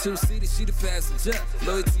 In that two-seater, she the passenger.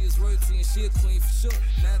 Loyalty is royalty, and she a queen for sure.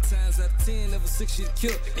 9 times out of 10, never 6 she the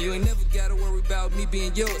kill. And you ain't never gotta worry about me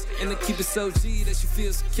being yours. And to keep it so G that you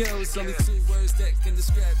feel secure. It's only 2 words that can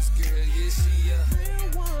describe this girl. Yeah, she real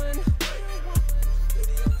one.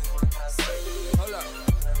 Hold up.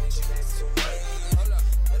 Hold up.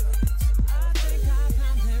 I think I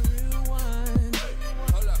found that real one.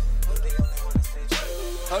 Hold up.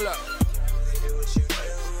 Hold up.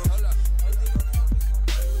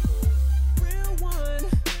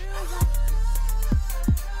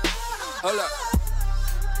 Hold up.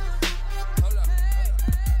 Hold up.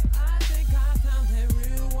 I think I found that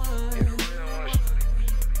real one. You the real one, shorty.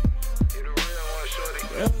 You the real one, shorty.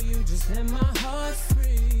 Girl, you just set my heart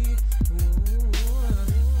free.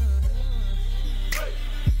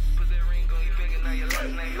 Put that ring on your finger, now your last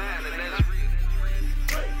name mine, and that's real.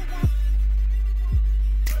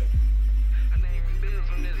 I name bills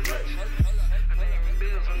on this bitch. Hold up. I name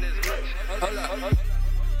bills on this bitch. Hold up. Hold up.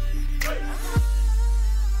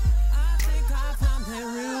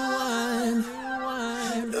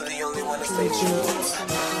 You're the only one to stay true.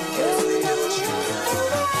 Can't really do what you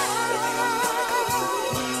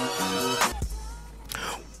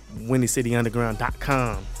do.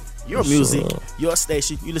 WindyCityUnderground.com. Your music, your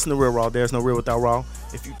station. You listen to Real Raw. There's no real without Raw.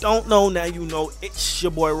 If you don't know, now you know. It's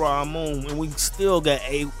your boy Raw Moon, and we still got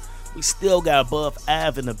Above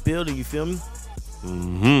Ave in the building. You feel me?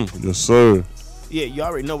 Yes, sir. Yeah, you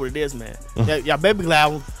already know what it is, man. Y'all baby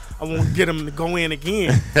glad I won't get him to go in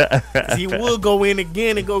again. He will go in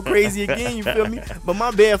again and go crazy again, you feel me? But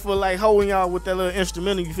my bad for like holding y'all with that little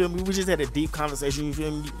instrumental, you feel me? We just had a deep conversation, you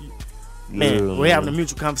feel me? Man, we're having a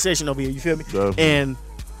mutual conversation over here, you feel me? Definitely. And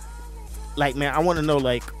like, man, I want to know,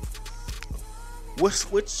 like,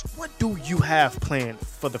 what do you have planned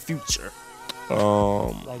for the future?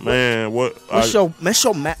 Like, man,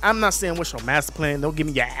 I'm not saying what's your master plan. Don't give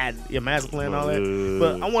me your master plan and all that.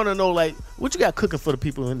 But I want to know, like, what you got cooking for the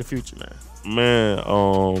people in the future, man. Man,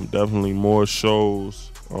 definitely more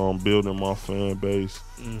shows. Building my fan base.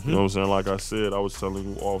 You know what I'm saying? Like I said, I was telling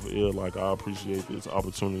you off air, like, I appreciate this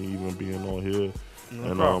opportunity even being on here.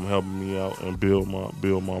 And helping me out and build my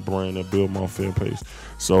brand and build my fan base.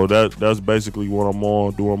 So that's basically what I'm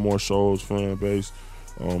on, doing more shows, fan base,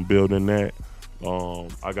 building that.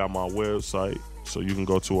 I got my website, so you can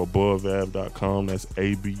go to aboveave.com. That's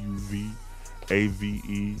ABUVAVE.com.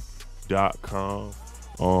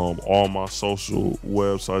 All my social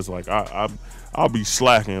websites, like I'll be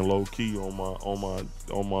slacking low key on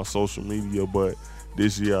my social media, but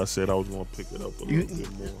this year I said I was gonna pick it up a little bit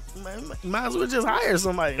more. You might as well just hire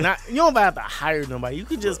somebody. You don't have to hire nobody. You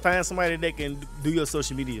can just find somebody that can do your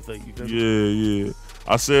social media for you. Yeah.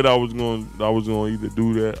 I said I was going to either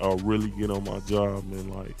do that or really get on my job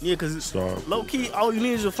and like because low key all you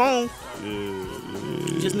need is your phone. Yeah.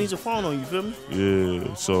 You just need your phone on you, feel me?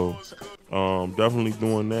 Yeah. So definitely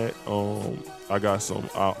doing that. I got some.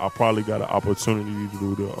 I probably got an opportunity to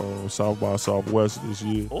do the South by Southwest this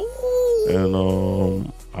year.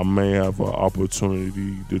 And I may have an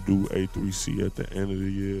opportunity to do A3C at the end of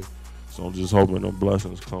the year. So I'm just hoping the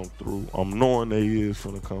blessings come through. I'm knowing they is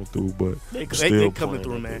finna come through, but they still coming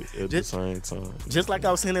through, man. At the same time. Just like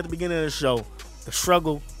I was saying at the beginning of the show, a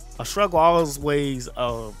struggle always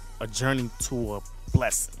a journey to a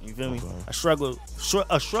blessing. You feel me? Okay. The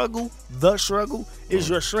struggle is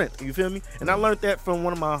your strength. You feel me? And I learned that from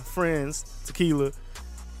one of my friends, Tequila.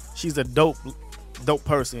 She's a dope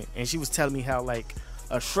person, and she was telling me how like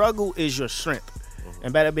a struggle is your strength.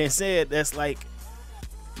 And by that being said, that's like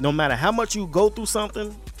no matter how much you go through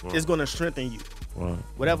something, it's gonna strengthen you. Right.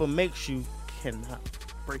 Whatever makes you cannot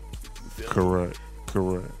break you. Feel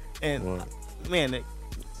Correct. And man,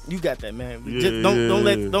 you got that, man. Yeah, just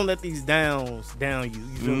don't let these downs down you.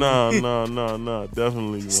 You feel me? Nah,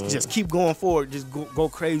 definitely, man. Just keep going forward. Just go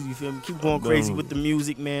crazy. You feel me? Keep going crazy with the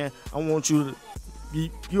music, man. I want you to.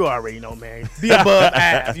 You already know, man. Be above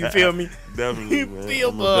Ave. You feel me? Definitely, man. Be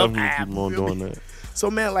above definitely Ave. keep on doing that. So,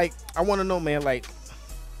 man, like I want to know, man, like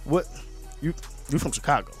what you from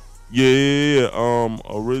Chicago? Yeah.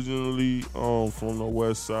 Originally from the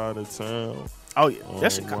west side of town. Oh yeah,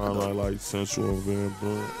 that's Chicago. Around like Central and Van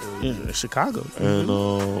Buren. Yeah, Chicago.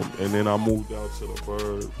 And then I moved out to the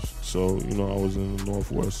burbs. So, you know, I was in the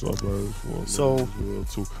northwest suburbs for a minute as well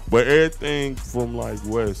too. But everything from like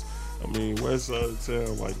west. I mean, west side of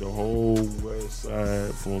town, like the whole west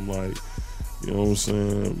side from like, you know what I'm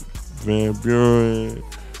saying, Van Buren,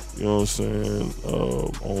 you know what I'm saying,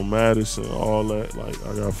 on Madison, all that. Like,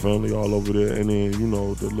 I got family all over there. And then, you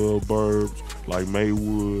know, the little burbs, like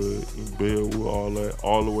Maywood and Bellwood, all that,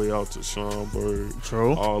 all the way out to Schaumburg.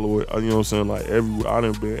 True. All the way, you know what I'm saying, like everywhere. I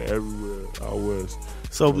done been everywhere out west.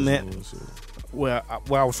 So, man, what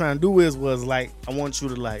I was trying to do was like, I want you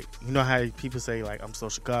to like, you know how people say like, I'm so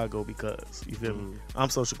Chicago because, you feel me? I'm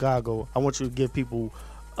so Chicago. I want you to give people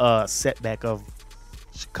a setback of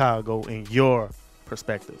Chicago in your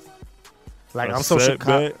perspective. Like, I'm so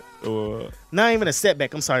Chicago. Or not even a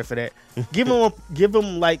setback. I'm sorry for that. Give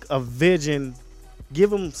them like a vision. Give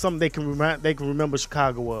them something they can remember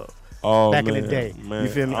Chicago of back in the day. Man, you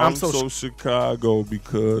feel me? I'm so Chicago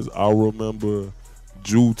because I remember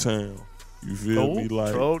Jewtown. You feel me?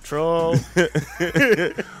 Like troll. You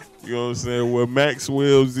know what I'm saying? Where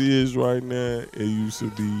Maxwell's is right now, it used to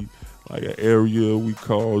be like an area we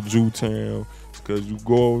call Jewtown. Because you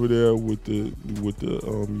go over there with the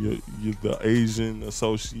Asian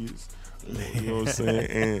associates, you know what I'm saying,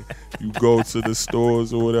 and you go to the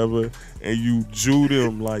stores or whatever, and you Jew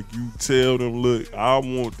them, like you tell them, look, I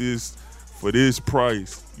want this for this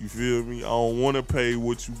price. You feel me? I don't want to pay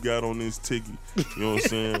what you got on this ticket. You know what I'm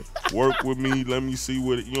saying? Work with me. Let me see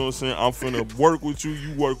what you know what I'm saying. I'm finna work with you.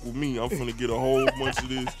 You work with me. I'm finna get a whole bunch of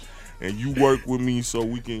this, and you work with me so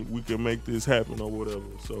we can make this happen or whatever.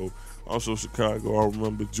 So. I'm so Chicago. I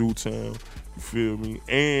remember Jewtown. You feel me?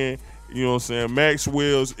 And you know what I'm saying?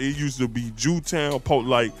 Maxwell's. It used to be Jewtown.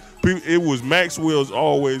 Like it was Maxwell's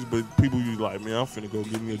always, but people used to like, man, I'm finna go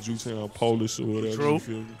get me a Jewtown Polish or whatever. True. You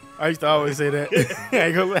feel me? I used to always say that. I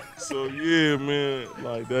ain't gonna lie. So yeah, man,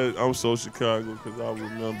 like that. I'm so Chicago because I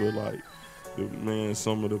remember like.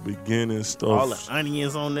 Some of the beginning stuff. All the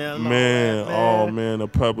onions on there. Man, that, man. The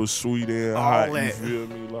pepper sweet and all hot. That. You feel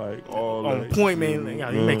me? Like all on that. point, man.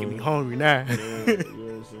 You making me hungry now. Man, you know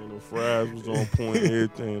what I'm saying? The fries was on point.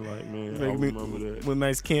 Everything, like man, I remember that. With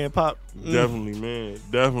nice canned pop. Definitely, man.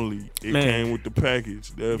 Definitely, it came with the package.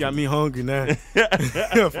 Definitely. You got me hungry now.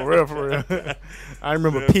 For real. I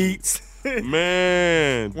remember Pete's.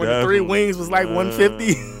 Man, when the 3 wings was like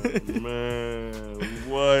 $150. Man,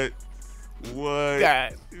 what?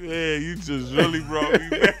 God. Yeah, you just really brought me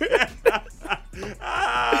back.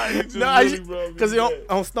 Because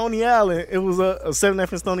on Stony Island, it was a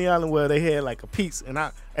 7F in Stony Island where they had like a piece, and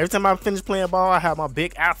every time I finished playing ball, I had my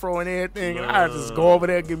big afro and everything, and I just go over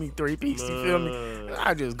there, give me 3 pieces. You feel me? And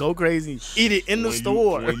I just go crazy, eat it in the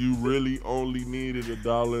store. When you really only needed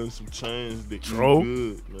 $1 and some change, that you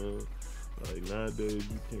good, man. Like nowadays,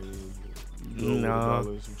 you can't. You go with $1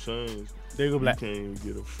 and some change. They go you can't even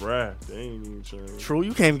get a fry. They ain't even trying. True,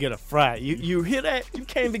 you can't even get a fry. You hear that? You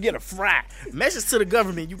can't even get a fry. Message to the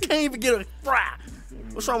government. You can't even get a fry.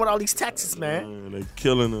 What's wrong with all these taxes, man? They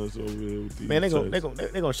killing us over here with these man, they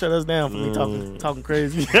gonna shut us down for me talking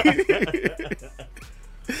crazy.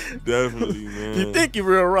 Definitely, man. You think you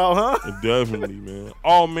real raw, huh? Definitely, man.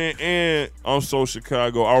 Oh man, and I'm so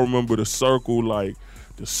Chicago. I remember the circle, like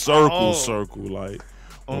the circle, like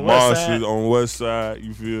on West Side.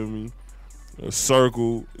 You feel me? A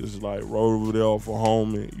circle is like right over there off of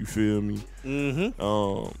Homan, you feel me? Mm-hmm.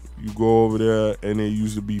 You go over there and there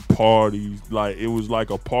used to be parties. Like it was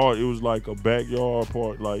like a party. It was like a backyard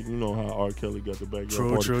party. Like you know how R. Kelly got the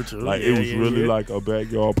backyard party. True. Like it was really like a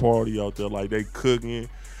backyard party out there. Like they cooking.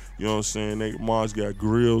 You know what I'm saying? They moms got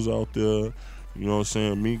grills out there. You know what I'm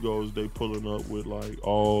saying? Migos, they pulling up with like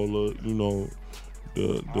all the, you know,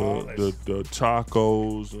 the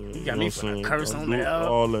tacos and you got me for curse on that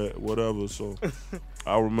all that, whatever. So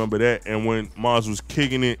I remember that. And when Mars was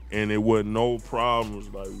kicking it and it wasn't no problems,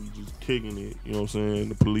 like we just kicking it, you know what I'm saying?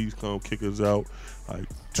 The police come kick us out like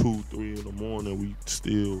 2-3 in the morning. We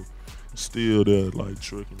still there, like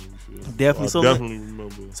tricking. You feel? Definitely. So definitely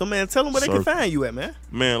remember. So man, tell them where they can find you at, man.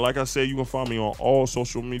 Man, like I said, you can find me on all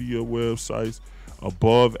social media websites.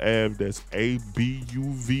 Above Av, that's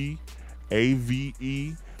ABUV.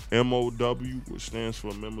 AVEMOW, which stands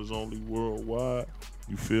for Members Only Worldwide.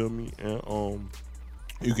 You feel me? And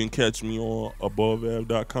you can catch me on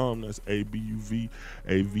aboveav.com. That's ABUVAVE.com.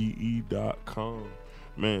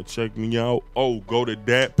 Man, check me out. Oh, go to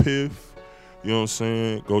Dat Piff. You know what I'm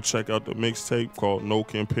saying? Go check out the mixtape called No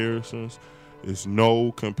Comparisons. It's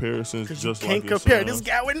no comparisons. Because Just you can't like it compare sounds. this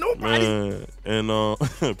guy with nobody. Man, and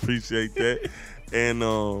appreciate that. And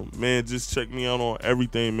man, just check me out on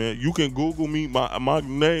everything, man. You can Google me. My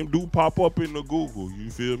name do pop up in the Google.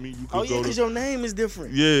 You feel me? You can Oh yeah, because your name is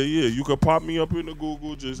different. Yeah. You can pop me up in the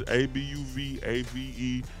Google, just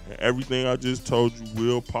ABUVAVE, and everything I just told you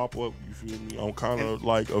will pop up. You feel me? I'm kind of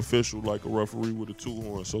like official, like a referee with a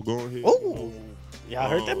 2-horn. So go ahead. Oh, y'all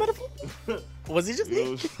heard that metaphor? Was it just You know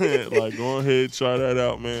me? what I'm saying? Like, go ahead, try that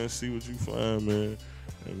out, man. See what you find, man.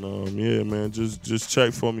 And yeah, man, just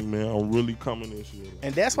check for me, man. I'm really coming this year.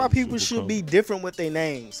 And that's why people should be different with their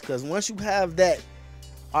names. Because once you have that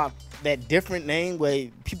different name where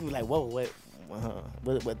people be like, whoa,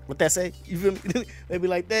 what that say? You feel me? They be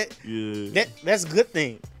like that. Yeah. That's a good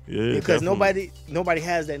thing. Yeah, because definitely. nobody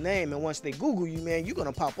has that name, and once they Google you, man, you're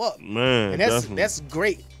gonna pop up. Man, and definitely. that's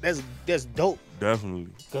great. That's dope. Definitely.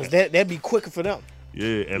 Because that'd be quicker for them.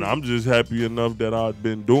 Yeah, and I'm just happy enough that I've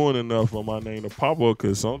been doing enough for my name to pop up,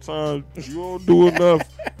 because sometimes you don't do enough.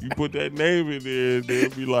 You put that name in there, and they'll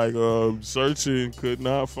be like, searching, could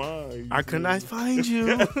not find. I could not find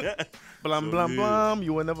you. Blum, blum, blum.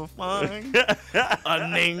 You will never find a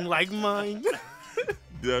name like mine.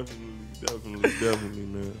 Definitely,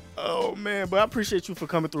 man. Oh, man. But I appreciate you for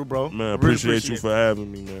coming through, bro. Man, Really appreciate you for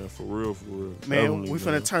having me, man. For real. Man, Definitely, we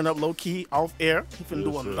finna turn up low key off air. We finna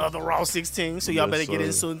do another Raw 16, so y'all Yes, better get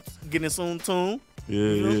in sir. soon tune.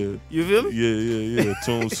 Yeah. You feel me? Yeah.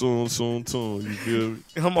 Tune soon. You feel me?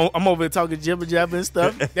 I'm over here talking jibber jabber and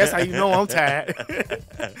stuff. That's how you know I'm tired.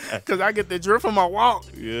 Cause I get the drift from my walk.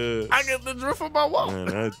 Yeah. I get the drift from my walk.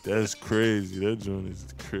 Man, that's crazy. That joint is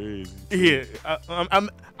crazy. Yeah,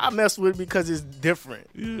 I mess with it because it's different.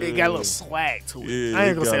 It got a little swag to it. Yeah, I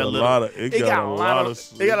ain't gonna say a little. It got a lot of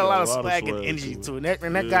swag and energy to it.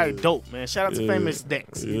 And that guy is dope, man. Shout out to Famous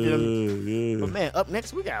Dex. You feel me? But man, up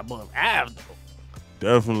next we got Above Av.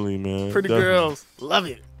 Definitely, man. Pretty girls love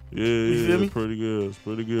it. Yeah, You feel me? Pretty girls.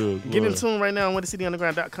 Get in tune right now on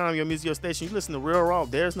WinterCityUnderground.com, your music station. You listen to Real Raw.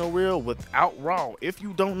 There's no real without Raw. If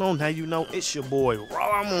you don't know, now you know. It's your boy,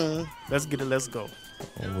 Raw Moon. Let's get it. Let's go.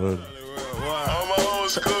 On my old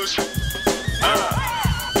school shit.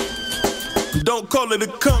 Don't call it a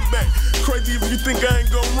comeback. Crazy if you think I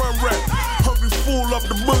ain't gon' run rap. Hungry fool off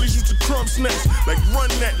the bullies used to crumb snacks. Like run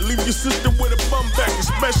that, leave your sister with a bum back.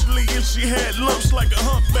 Especially if she had lumps like a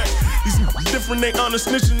humpback. These different, they honest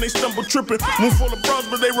snitching, they stumble tripping. Move full of bras,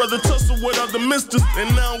 but they rather tussle with other misters.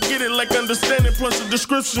 And I don't get it like understanding plus a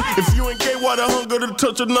description. If you ain't gay, why the hunger to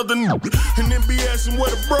touch another nigga? And then be asking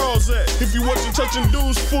where the bras at. If you wasn't touching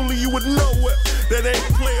dudes fully, you would know it. That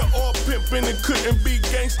ain't player or pimpin' and couldn't be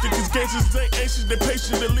gangster. Cause gangsters ain't anxious, they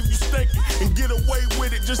patient, they leave you stinking. And get away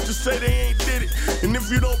with it just to say they ain't did it. And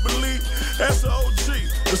if you don't believe, ask the OG.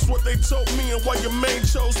 That's what they told me and why your man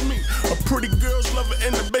chose me. A pretty girl's lover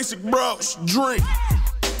and the basic bros dream.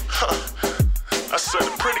 I said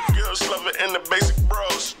the pretty girl's lover and the basic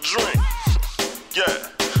bros dream.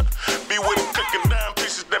 Yeah. Be with the cooking dime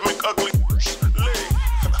pieces that make ugly live.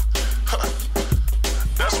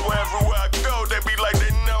 That's where everywhere I go, they be like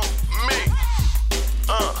they know me.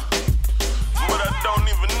 But I don't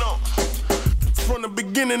even know. From the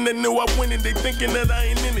beginning, they knew I win it. They thinking that I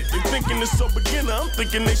ain't in it. They thinking it's so beginner. I'm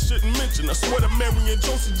thinking they shouldn't mention. I swear to Mary and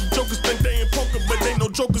Joseph, the jokers think they in poker, but they no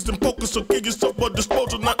jokers in poker. So give yourself a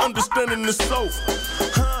disposal, not understanding the soul.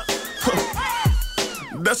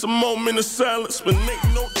 That's a moment of silence when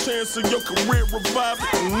ain't no chance of your career reviving.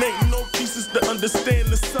 And ain't no thesis to understand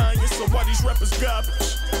the science. So why these rappers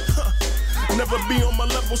garbage? Never be on my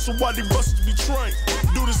level, so why they busters be trying?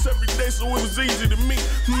 Do this every day, so it was easy to me.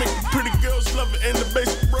 Make the pretty girls love it and the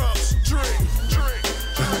basic bros drink.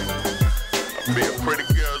 I be a pretty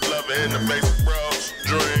girls love it and the basic bros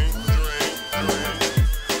drink.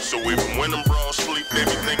 So even when them bros sleep, they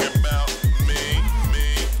be thinking about me.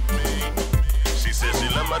 She said she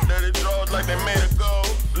love my dirty drawers like they made her go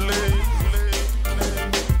live.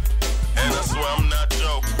 And I swear I'm not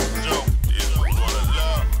joking. These ones wanna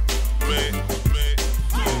love me.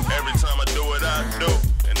 Every time I do what I do,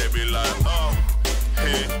 and they be like, oh,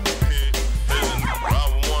 he, isn't I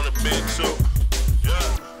wanna be too.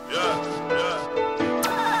 Yeah.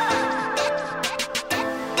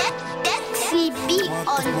 CB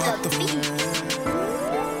on the beat.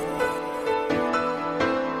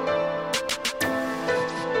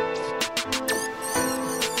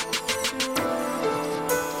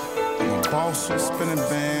 Boss was spinning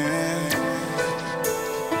band.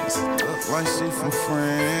 Look like she from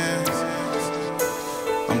France.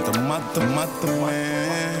 I'm the mother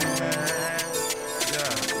man.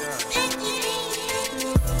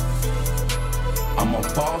 I'm a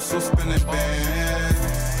boss who's spinning band.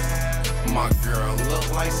 My girl look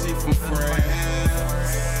like she from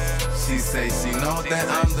France. She say she know that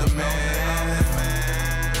I'm the man.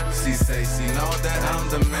 She say she know that I'm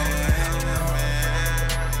the man.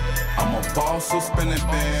 I'm a boss who's spinning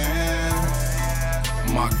bands.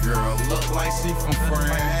 My girl look like she from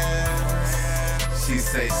France. She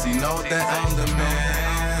say she know that I'm the man.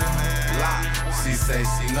 She say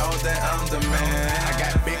she know that I'm the man. I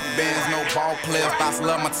got big bands, no ball players. I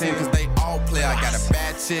love my team cause they all play. I got a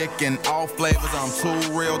bad chick and all flavors. I'm too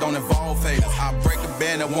real, don't involve favors. I break a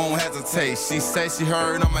band and won't hesitate. She say she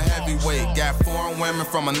heard I'm a heavyweight. Got foreign women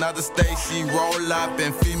from another state. She roll up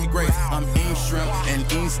and feed me grapes. I'm eating shrimp and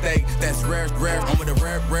eating steak. That's rare. I'm with a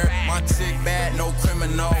rare. My chick bad, no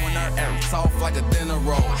criminal. And her air soft like a dinner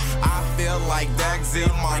roll. I feel like Daxy,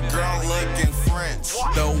 my girl looking French.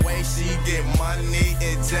 The way she get money,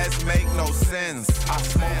 it just make no sense. I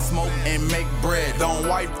smoke and make bread. Don't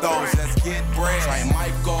wipe those, let's get bread. Like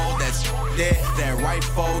Michael, that's dead. That right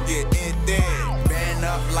fold get it dead. Band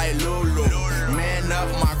up like Lulu. Man up,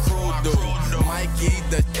 my crew do. Mikey,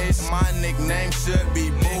 the ish, my nickname should be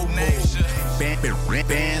Boo Boo.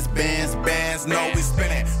 Bands, no we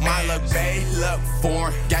spinning. My look bae, look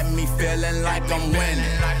foreign. Got me feeling like I'm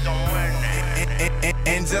winning.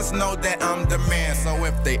 And just know that I'm the man. So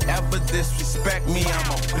if they ever disrespect me,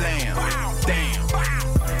 I'm a blam. Damn.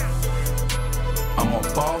 I'm a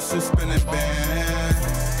boss who's spinning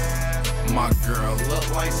bands. My girl look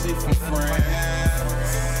like she from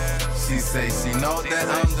France. She say she know that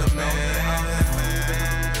I'm the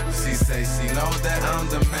man. She say she know that I'm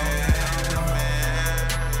the man.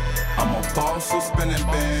 I'm a boss who's spinning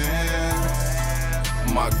bands.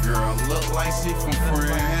 My girl look like she from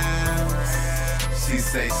France. She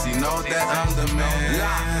say she know that I'm the man.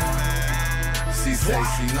 She say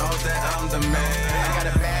she know that I'm the man. I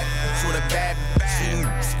got a bad bitch with a bad bitch.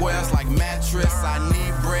 Squares like mattress. I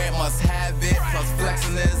need bread, must have it. Plus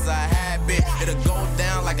flexing is a habit. It'll go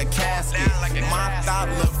down like a casket. My thought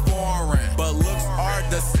look foreign, but looks are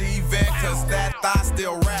deceiving. Cause that thought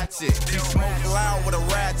still ratchet. She smoke loud with a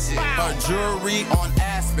ratchet. Her jewelry on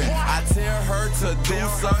Aspen. I tell her to do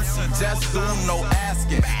something, she just do no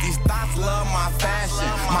asking. These thoughts love my fashion.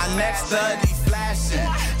 My next study flashing.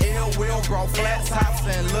 Ill will grow flat tops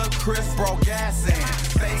and look crisp, bro gassing.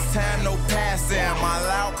 FaceTime, no passing. My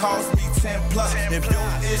loud cost me 10 plus. If your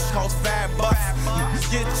ish costs $5,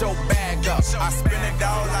 get your bag up. I spin it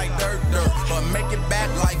out like dirt, but make it back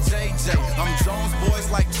like JJ. I'm Jones boys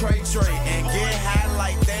like Trey, and get high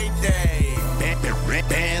like Day.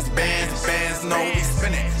 Bands, no we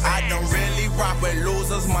spinning. I don't really rock with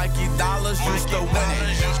losers. Mikey Dollars used to win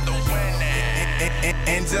it.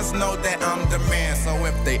 And just know that I'm the man. So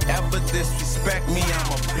if they ever disrespect me,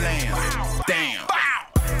 I'm a blam. Damn.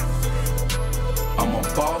 I'm a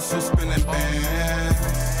boss who's spinning bands.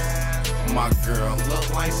 My girl look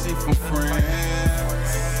like she from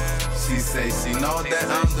France. She say she know that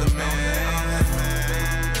I'm the man.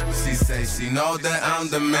 She say she know that I'm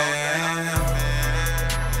the man.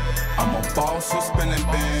 I'm a boss who's spinning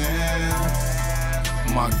bands.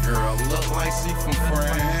 My girl look like she from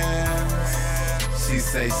France. She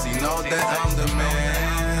say she know that I'm the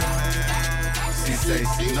man. She say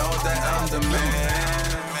she know that I'm the man.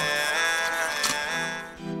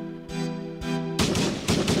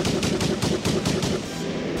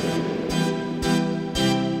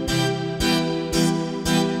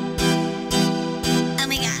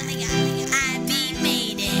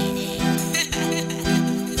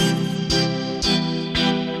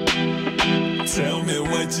 Tell me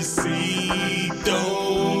what you see,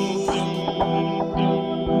 though.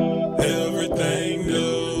 Everything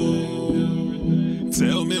new.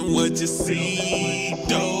 Tell me what you see,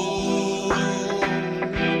 though.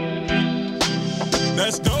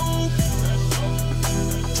 That's dope.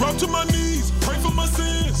 Drop to my knees, pray for my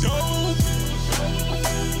sins, dope.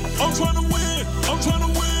 I'm tryna win,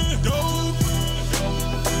 dope.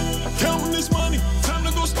 Counting this money, time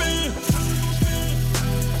to go spend.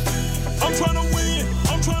 I'm tryna win,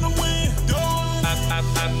 dope. I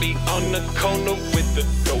be on the corner with the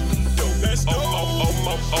dope. That's dope.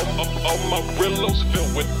 All my relos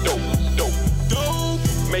filled with dope.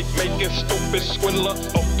 Making stupid squilla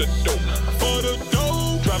off the dope. For the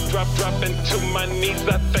dope. Drop into my knees,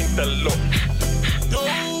 I thank the Lord.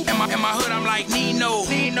 In my hood, I'm like Nino.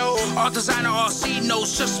 All designer, all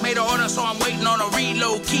C-notes. Just made an order, so I'm waiting on a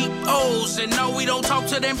reload. Keep O's, and no, we don't talk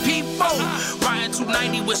to them people. Riding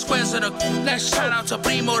 290 with squares of the. Let's shout out to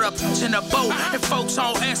Primo, the in the boat. And folks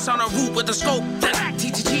on S on the route with the scope. That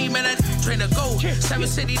TTG, man, train to go. Seven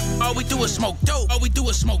City, all we do is smoke dope. All we do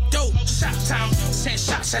is smoke dope. Shot time, 10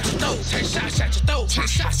 shots at your throat. 10 shots at your throat. 10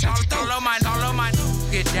 shots at your throat. All of my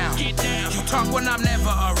get down. You talk when I'm never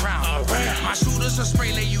around. My shooters will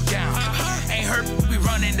spray lay you down. Ain't hurt, we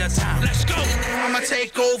run into town. Let's go. I'ma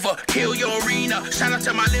take over, kill your arena. Shout out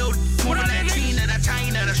to my little Latina, the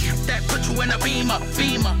China, the shit that put you in a beamer.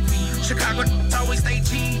 Chicago always stay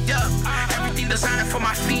G'd up. Everything designed for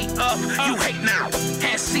my feet up. You hate now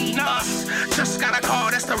and see us. Just got a call,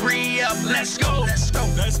 that's the re-up. Let's go. That's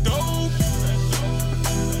dope.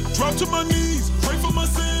 Drop to my knees, pray for my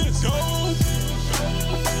sins. Dope.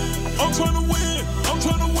 I'm tryna win.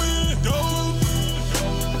 Dope.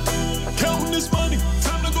 Counting this money,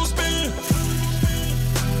 time to go spend.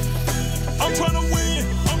 I'm tryna win.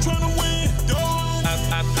 Dope.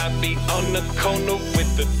 I be on the corner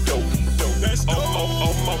with the dope. That's dope.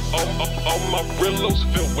 All my relos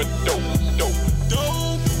filled with dope.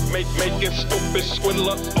 Making stupid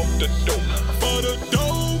squilla off the dope. For the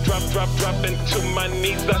dope. Drop into my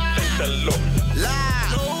knees, I thank the Lord.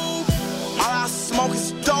 Live. All I smoke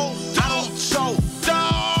is dope. I don't choke.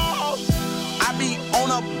 Dope. I be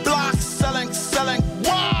on a block selling.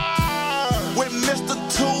 Word. With Mr.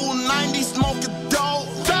 290 smoking dope.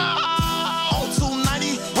 On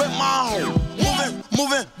 290 with my home.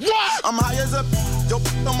 Moving. I'm high as a dope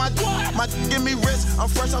on my give me wrist. I'm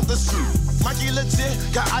fresh off the street. Mikey legit,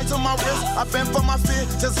 got ice on my wrist. I been for my fit,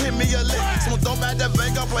 just hit me a lick. Smoke dope at the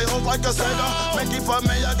Vega, play hoes like a Sega. Mikey for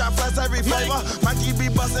mayor, got flash every flavor. Mikey be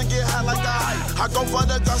bustin', get high like a hype. I go for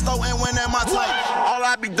the gusto and win in my type. All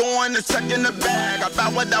I be doing is checking the bag. I buy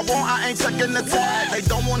what I want, I ain't checking the tag. They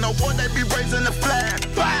don't want no war, they be raising the flag.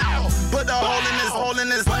 Bow! Put a hole in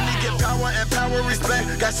his money, get power and power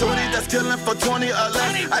respect. Got shorty that's killing for 20 or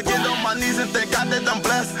less. I get on my knees and thank God that I'm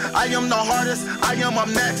blessed. I am the hardest, I am up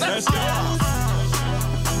next. Let's go.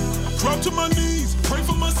 Drop to my knees, pray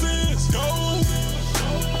for my sins. Go.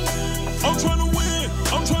 I'm tryna win.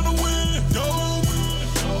 Go.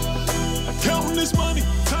 Counting this money,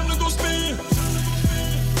 time to go spend.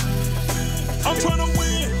 I'm tryna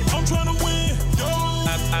win. Go.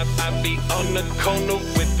 I be on the corner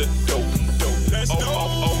with the dope. That's dope.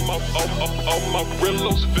 All my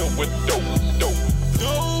relos filled with dope.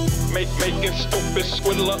 Making stupid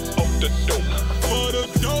squilla off the dope. For the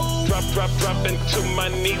dope. Drop into my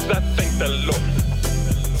knees, I thank the Lord.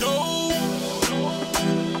 Dope.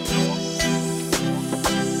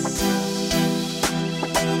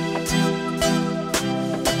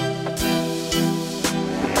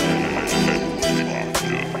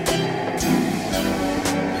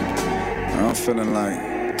 I'm feeling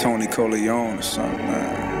like Tony Corleone or something,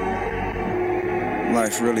 man.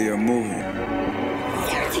 Life really a movie.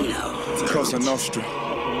 Cosa Nostra.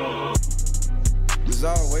 There's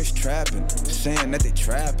always trapping, saying that they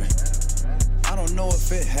trapping. I don't know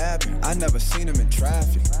if it happened. I never seen him in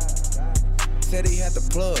traffic. Said he had the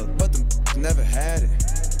plug, but them never had it.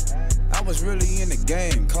 I was really in the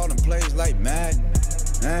game, calling plays like Madden.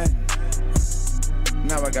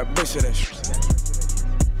 Now I got bricks of that shit.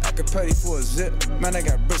 I could pay for a zip, man, I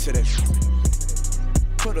got bricks of that shit.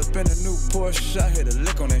 Put up in a new Porsche, I hit a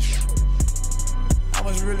lick on that shit. I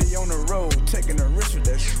was really on the road, taking a risk with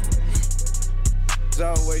that shit.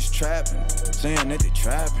 Always trapping, saying that they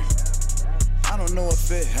trapping. I don't know if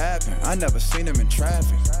it happened, I never seen him in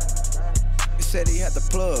traffic. He said he had the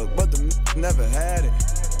plug, but them never had it.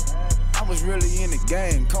 I was really in the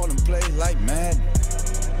game, calling plays like Madden.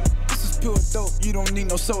 This is pure dope, you don't need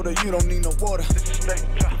no soda, you don't need no water.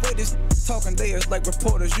 The way this talking, they is like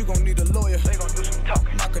reporters, you gon' need a lawyer. They gon' do some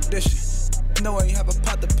talking. My condition. No, I ain't have a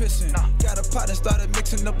pot to piss in. Got a pot and started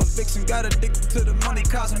mixing up a vixen. Got addicted to the money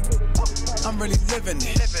causing. I'm really living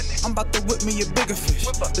it. I'm about to whip me a bigger fish.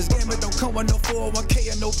 This game, it don't come with no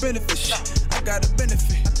 401k and no benefits. I got a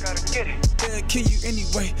benefit. I gotta get it. They'll kill you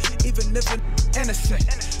anyway, even if it's innocent.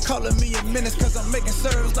 Calling me a menace cause I'm making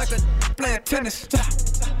serves like a playing tennis.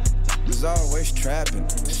 There's always trapping,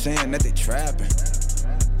 saying that they trapping.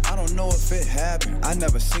 I don't know if it happened. I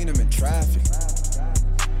never seen him in traffic.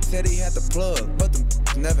 Said he had the plug, but them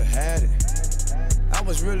never had it. I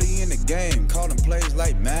was really in the game, calling plays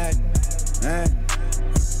like Madden.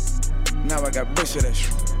 Now I got bricks of that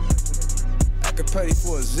shit. I could pay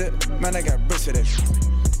for a zip, man, I got bricks of that shit.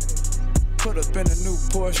 Put up in a new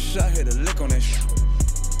Porsche, I hit a lick on that shit.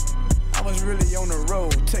 I was really on the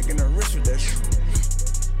road, taking a risk with that shit.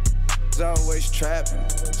 Always trapping,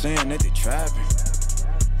 saying that they trapping.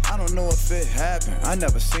 I don't know if it happened, I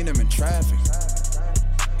never seen him in traffic.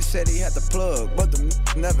 He said he had the plug, but them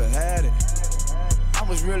never had it. I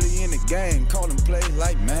was really in the game, calling plays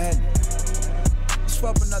like Madden. It's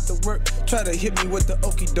swapping out the work. Try to hit me with the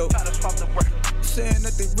okie doke. Saying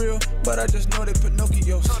that they real, but I just know they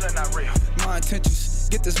Pinocchios. No, they're not real. My intentions,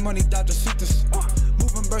 get this money, Dr. Sutas.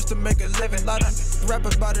 Moving burst to make a living. Lot of rap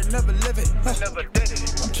about it, never live it. Never did it.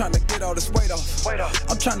 I'm trying to get all this weight off.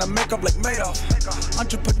 I'm trying to make up like Madoff.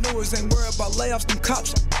 Entrepreneurs ain't worried about layoffs. Them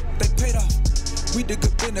cops, they paid off. We did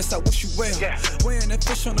good business, I wish you well. Weighing that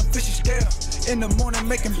fish on a fishy scale. In the morning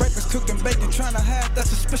making breakfast, cooking bacon, trying to hide that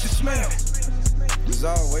suspicious smell. He's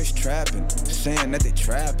always trapping, saying that they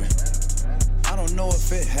trapping. I don't know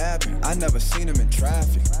if it happened, I never seen him in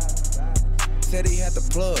traffic. Said he had the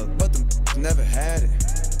plug, but them never had it.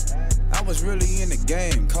 I was really in the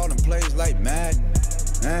game, calling plays like Madden.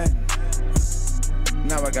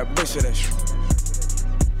 Now I got bricks of that shit.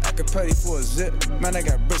 I could pay for a zip, man, I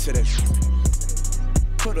got bricks of that shit.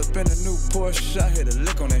 Put up in a new Porsche, I hit a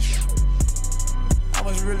lick on that shit. I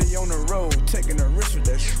was really on the road, taking a risk with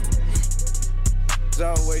that shit. He's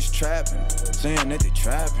always trapping, saying that they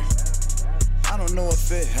trapping. I don't know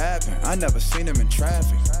if it happened, I never seen him in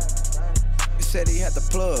traffic. He said he had the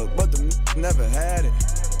plug, but them never had it.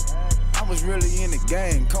 I was really in the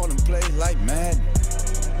game, calling plays like Madden.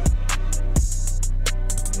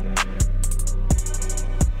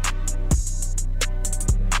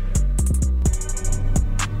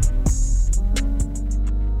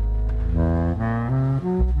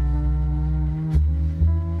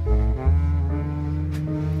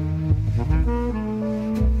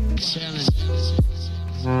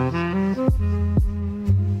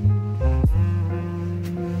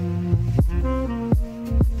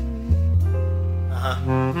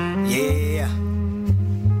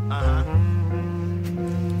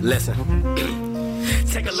 Listen.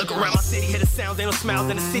 Take a look around my city, hear the sounds, ain't no smiles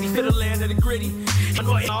in the city, feel the land of the gritty. I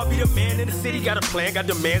know I'll be the man in the city, got a plan, got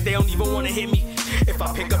demands, they don't even wanna hit me. If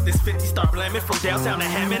I pick up this 50, start blaming from downtown to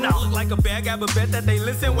Hammond, I look like a bad guy, but bet that they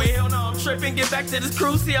listen. Wait, hell no, I'm tripping, get back to this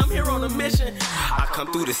crew, see I'm here on a mission. I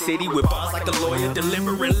come through the city with bars like a lawyer,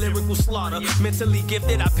 delivering lyrical slaughter. Mentally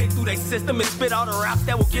gifted, I pick through their system and spit all the raps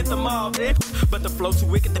that will get them all there. But the flow too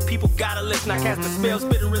wicked, the people gotta listen. I cast a spell,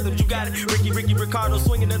 spit a rhythm, you got it. Ricky, Ricardo,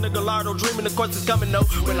 swinging in the Gallardo, dreaming the course is coming, no.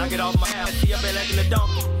 When I get off my ass, see I been acting a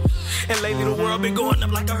donkey. And lately the world been going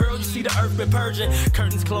up like a hurl. You see the earth been purging.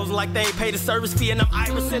 Curtains closing like they ain't paid a service fee. And I'm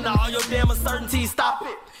irising all your damn uncertainties. Stop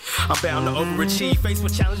it. I'm bound to overachieve. Faced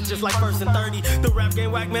with challenges just like first and 30. The rap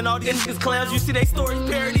game whack, man, all these niggas clowns. You see they stories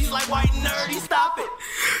parodies like white and nerdy. Stop it.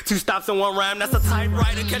 2 stops in 1 rhyme, that's a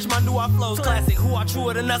typewriter. Catch my new flows, classic. Who are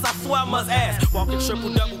truer than us, I swear I must ask. Walking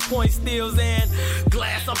triple, double point, steals and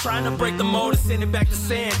glass. I'm trying to break the mold and send it back to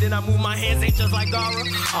sand. Then I move my hands, ain't just like Gara.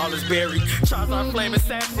 All is buried. Charles are flaming,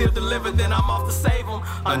 sad still delivered. Then I'm off to save them.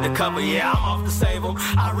 Undercover, yeah, I'm off to save them.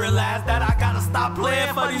 I realize that I gotta stop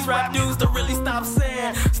playing for these rap dudes to really stop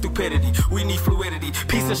saying stupidity. We need fluidity.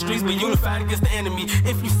 Peace and streets be unified against the enemy.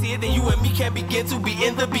 If you see it, then you and me can begin to be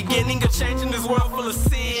in the beginning of changing this world full of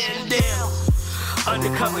sin. Damn.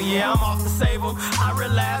 Undercover, yeah, I'm off to save them. I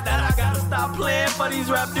realize that I gotta stop playing for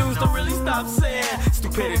these rap dudes to really stop saying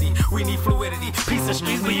stupidity. We need fluidity. Peace and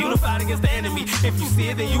streets be unified against the enemy. If you see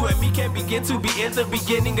it, then you and me can begin to be in the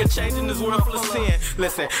beginning of changing this world full of sin.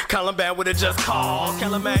 Listen, Columbine would've just called.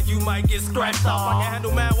 Calaman, you might get scratched off. I can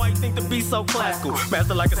handle man, why you think the beat so classical?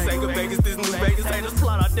 Master like a Sega Vegas, this new Vegas haters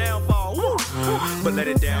plot our downfall. Woo. But let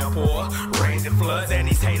it downpour, rains and floods, and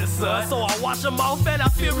these haters suck. So I wash them off and I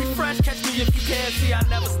feel refreshed. Catch me if you can. See, I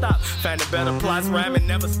never stop. Finding better plots, rhyming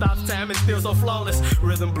never stops. Time is still so flawless.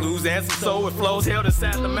 Rhythm, blues, and some soul. It flows held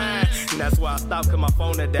inside the mind. And that's why I stopped, cause my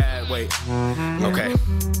phone had died. Wait. Okay.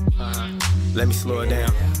 Let me slow it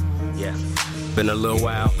down. Yeah. Been a little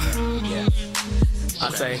while. Yeah. I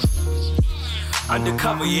say.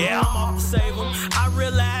 Undercover, yeah, I'm off to save them. I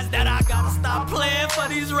realize that I gotta stop playing for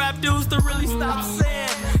these rap dudes to really stop saying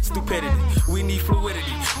stupidity. We need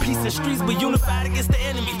fluidity. Peace and streets be unified against the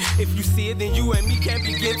enemy. If you see it, then you and me can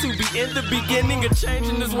begin to be in the beginning of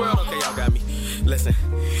changing this world. Okay, y'all got me. Listen,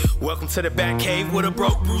 welcome to the back cave with a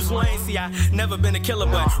broke Bruce Wayne. See, I never been a killer,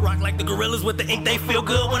 but rock like the gorillas with the ink. They feel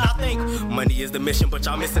good when I think money is the mission, but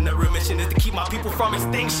y'all missing the real mission is to keep my people from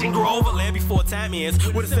extinction. Grow over land before time ends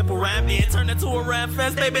with a simple rhyme, then turn into a rap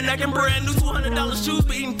fest. They been necking brand new $200 shoes,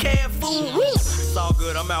 but eating canned food. Woo. It's all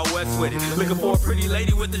good, I'm out west with it. Looking for a pretty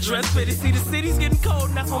lady with the dress fitted. See, the city's getting cold,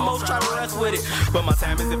 and that's when most try to rest with it. But my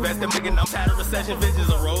time is invested, making I'm tired of recession visions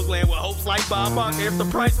of Roseland with hopes like Bob Barker. If the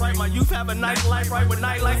price right, my youth have a nice life right with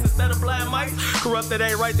night lights instead of blind mics. Corrupted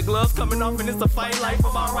ain't right, the gloves coming off, and it's a fight life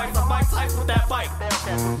for my rights. I fight tight with that fight. They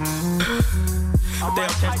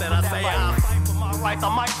don't catch that I say I fight for my rights. I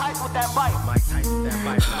might tight with that bite. I might tight with that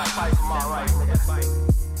bite. I fight for my rights.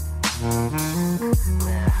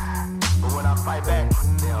 But when I fight back,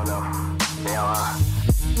 they don't know. They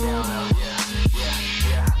don't know.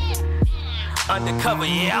 Yeah. Undercover,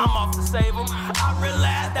 yeah, I'm off to save them. I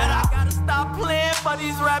realize that I gotta stop playing for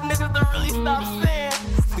these rap niggas to really stop saying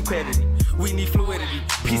stupidity. We need fluidity,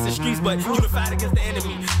 peace in streets, but unified against the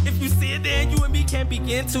enemy. If you see it, then you and me can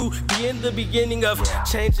begin to be in the beginning of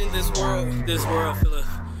changing this world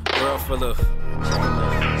full of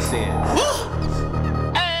sin.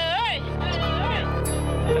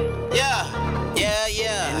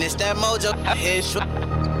 Yeah. And it's that mojo.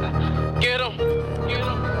 Get him.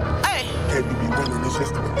 Hey.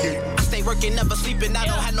 Stay working, never sleeping. I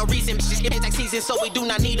don't have no reason. It's like season, so we do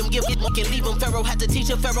not need them. Give it, can leave them. Pharaoh had to teach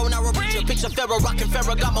him. Pharaoh now a preacher. Picture Pharaoh rocking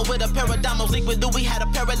Ferragamo with a paradamo. Link with Louis had a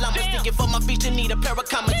parallama. Sticking for my feature, need a pair of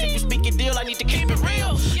commas. If you speak a deal, I need to keep it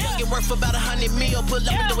real. Young get worth about 100 mil. Pull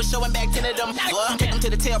up and do a show and back 10 of them. Take them to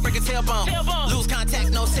the tail, break a tailbone. Lose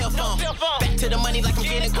contact, no cell phone. Back to the money like I'm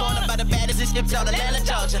getting gone. About the baddest, it's shipped out Atlanta,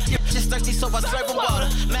 Georgia. Just thirsty, so I serve them water.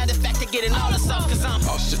 Matter of fact, they're getting all the sauce, cause I'm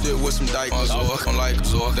all shit there with some dyke. Don't like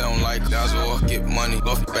Zor, they don't like Zor. Get money,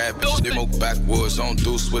 love bad bitch. They smoke backwoods, don't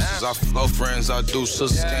do switches. I love friends, I do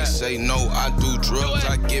sisters. Can't say no, I do drugs.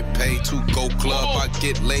 I get paid to go club. I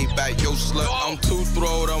get laid back, yo slut. I'm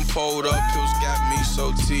two-throat, I'm pulled up. Pills got me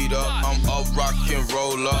so teed up. I'm a rock and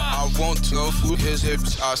roller. I want to go through his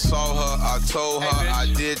hips. I saw her, I told her, I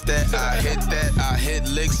did that, I hit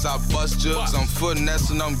licks, I bust jugs. I'm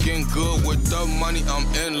finessing, I'm getting good with the money. I'm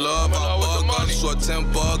in love. I bug up, so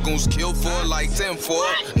 10 buggons kill for like 10 for.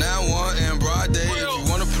 Now one and broad day. If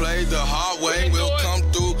you wanna play the hard way, we'll come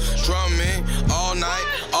through drumming all night,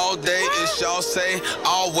 all day. It's y'all say,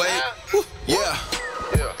 I'll wait. Yeah.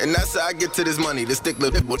 And that's how I get to this money. This stick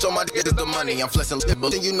lip, which on my dick is the money. I'm flexing lip,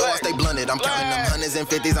 but you know I stay blunted. I'm counting them hundreds and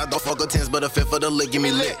fifties. I don't fuck with tens, but a fifth of the lick, give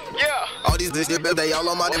me lit. All these this shit, they all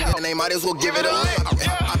on my damn and they might as well give it a lick.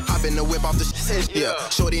 I been the whip off the shit, yeah.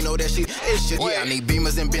 Shorty know that she is shit, yeah. I need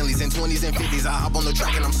Beamers and Bentleys and 20s and 50s. I hop on the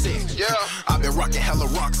track and I'm sick. I've been rocking hella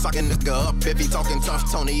rock, sucking nigga up. If he talking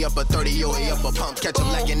tough, Tony up a 30 or he up a pump. Catch him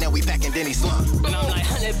lacking, now we back and then he slump. And I'm like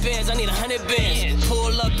 100 bands, I need 100 bands.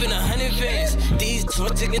 Pull up in 100 vans. These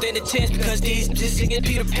niggas ain't a chance because these niggas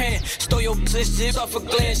Peter Pan. Stole your bitch off a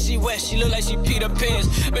glance. She wet, she look like she Peter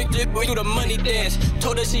Pans. Make this boy do the money dance.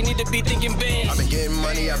 Told her she need to be thinking bands. I've been getting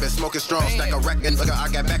money, I've been smoking strong. Stack a rack and I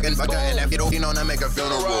got back and if you don't know, I make a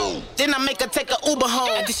funeral. Then I make her take a Uber home.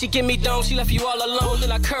 After she give me dome, she left you all alone.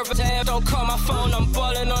 Then I curve her tab, don't call my phone. I'm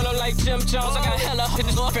balling on her like Jim Jones. I got hella in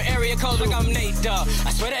this different area codes like I'm Nate Dogg.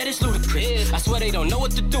 I swear that it's ludicrous. I swear they don't know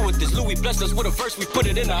what to do with this. Louis blessed us with a verse, we put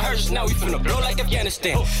it in a hearse. Now we finna blow like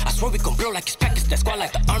Afghanistan. I swear we gon' blow like it's Pakistan. Squad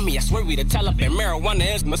like the army. I swear we the Taliban.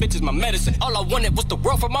 Marijuana is my bitches, my medicine. All I wanted was the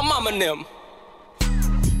world for my mama and them.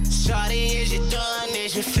 Shawty, is you done?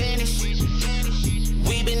 Is you finished?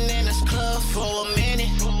 We been in this club for a minute.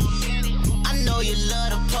 I know you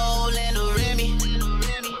love the pole and the Remy.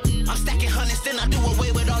 I'm stacking hundreds, then I do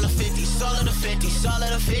away with all the 50s. All of the 50s, all of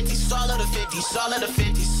the 50s, all of the 50s, all of the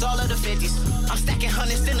 50s, all of the 50s. I'm stacking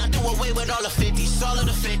hundreds, then I do away with all the 50s. All of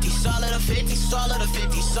the 50s, all of the 50s, all of the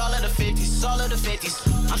 50s, all of the 50s, all of the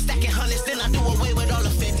 50s. I'm stacking hundreds, then I do away with all the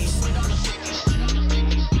 50s.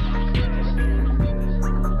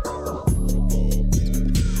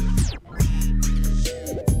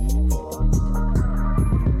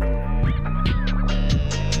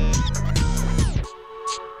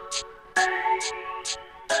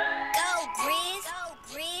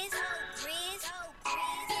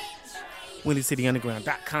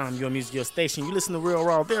 WindyCityUnderground.com, your music, your station. You listen to Real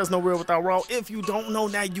Raw. There's no real without Raw. If you don't know,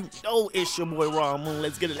 now you know. It's your boy Raw Moon.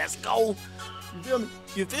 Let's get it. Let's go. You feel me?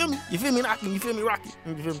 You feel me? You feel me knocking? You feel me rocking?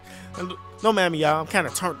 You feel me? And no mammy, y'all. I'm kind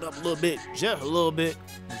of turned up a little bit. Just a little bit.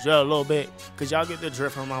 Just a little bit. Because y'all get the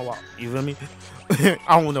drift on my walk. You feel me?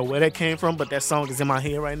 I don't know where that came from, but that song is in my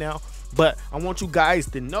head right now. But I want you guys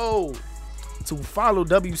to know to follow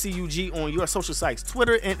WCUG on your social sites.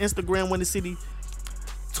 Twitter and Instagram, Windy City.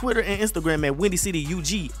 Twitter and Instagram at Windy City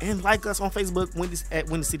UG, and like us on Facebook at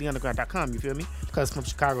WindyCityUnderground.com. You feel me? Because from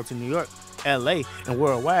Chicago to New York, LA, and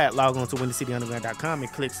worldwide, log on to WindyCityUnderground.com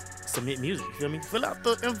and click submit music. You feel me? Fill out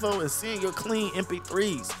the info and send your clean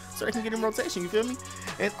MP3s so they can get in rotation. You feel me?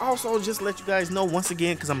 And also just let you guys know once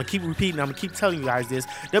again, because I'm gonna keep repeating, I'm gonna keep telling you guys this.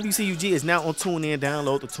 WCUG is now on TuneIn.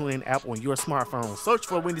 Download the TuneIn app on your smartphone. Search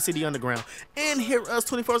for Windy City Underground and hear us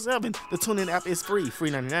 24/7. The TuneIn app is free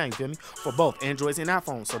 $99. You feel me? For both Androids and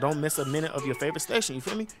iPhones. So don't miss a minute of your favorite station. You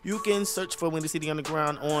feel me? You can search for Windy City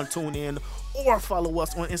Underground on TuneIn or follow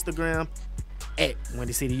us on Instagram at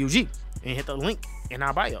Windy City UG and hit the link in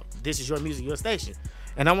our bio. This is your music, your station.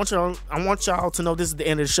 And I want y'all to know this is the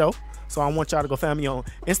end of the show. So I want y'all to go find me on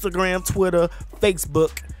Instagram, Twitter,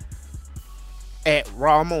 Facebook, at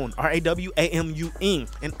Rawamun, RAWAMUN.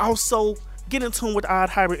 And also get in tune with Odd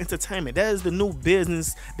Hybrid Entertainment. That is the new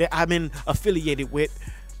business that I've been affiliated with.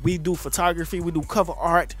 We do photography, we do cover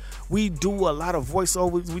art, we do a lot of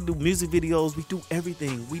voiceovers, we do music videos, we do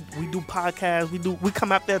everything. We do podcasts, we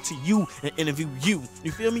come out there to you and interview you.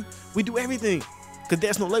 You feel me? We do everything. Cause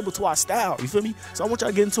there's no label to our style. You feel me? So I want y'all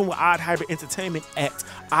to get in tune with Odd Hybrid Entertainment at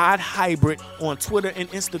Odd Hybrid on Twitter and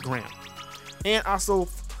Instagram. And also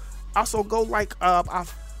go like our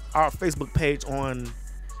Facebook page on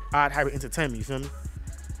Odd Hybrid Entertainment. You feel me?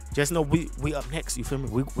 Just know we up next. You feel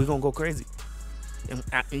me? We gonna go crazy. And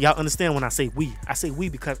y'all understand when I say we. I say we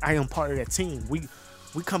because I am part of that team. We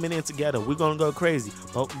coming in together. We're gonna go crazy.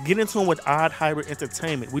 But get in tune with Odd Hybrid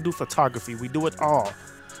Entertainment. We do photography. We do it all.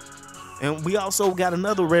 And we also got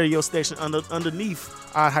another radio station underneath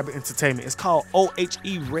Odd Hybrid Entertainment. It's called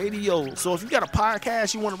OHE Radio. So if you got a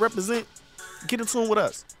podcast you want to represent, get in tune with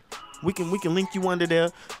us. We can link you under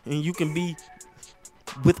there, and you can be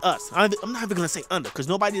with us. I'm not even gonna say under, because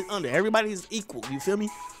nobody is under. Everybody is equal. You feel me?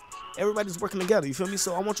 Everybody's working together. You feel me?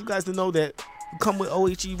 So I want you guys to know that you come with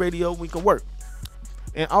OHE Radio, we can work.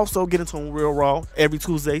 And also get in tune with Real Raw every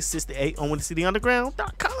Tuesday, 6 to 8 on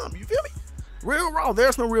WindyCityUnderground.com. You feel me? Real Raw.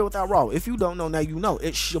 There's no real without Raw. If you don't know, now you know.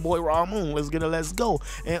 It's your boy Rawamun. Let's get it. Let's go.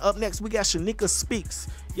 And up next, we got Shanika Speaks.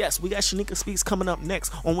 Yes, we got Shanika Speaks coming up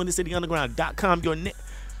next on WindyCityUnderground.com. Your net.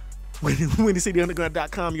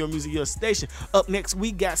 WindyCityUnderground.com. Your music, your station. Up next,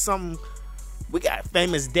 we got something. We got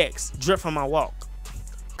Famous Dex. Drip from my walk.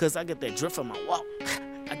 Cause I get that drip from my walk.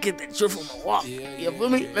 I get that drip from my walk. You feel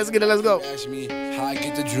me? Let's get it. Let's go. Ask me how I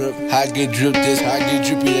get the drip, how I get drip this, how I get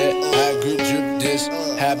drippy that, how I get drip this,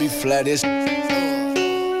 how I be flat this.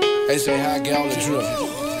 They say how I get all the drip,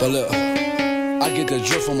 but look, I get the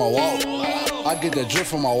drip from my walk. I get the drip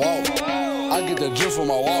from my walk. I get the drip from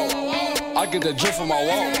my walk. I get the drip from my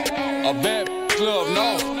walk. A bad club,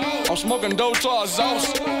 no. I'm smoking dope to our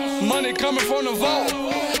sauce. Money coming from the vault.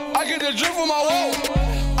 I get the drip from my walk.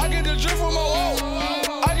 I get the drip from my walk.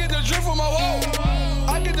 I get the drip from my walk.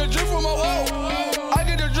 I get the drip from my walk. I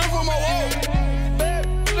get the drip from my walk. Bad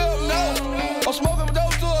club, no. I'm smoking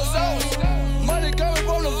dope to our sauce. Money coming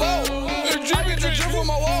from the vault. I get the drip from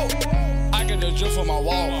my walk. I get the drip from my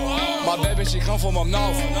walk. My baby, she come from up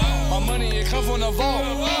north. My money, it come from the vault.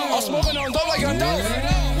 I'm smoking on dope like a dog.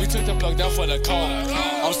 We took the plug down for the cold.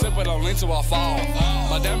 I'm sipping on lean till I fall.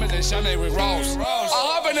 My diamonds, they shine, they with Ross. I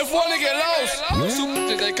hop in the phone to get lost.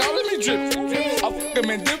 Super, they calling me drip. I fuck them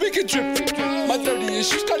in dip, we can drip. My 30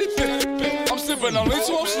 issues got it fit. I'm sipping on lean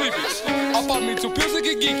till I'm sleeping. I pop me 2 pills to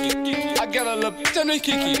get geeky. I got a little bitch and they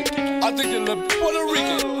kiki. I think the little bitch Puerto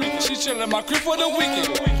Rican. She chillin' my crib for the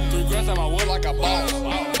weekend. 3 grams on my wood like a boss.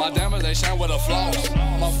 My diamonds, they shine with a floss.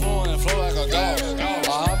 My phone and flow like a ghost.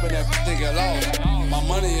 I hop in that bitch and get lost. My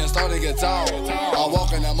money is starting to get tall. I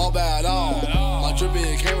walk in that mobile at all. My drippy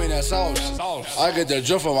and carry that sauce. I get the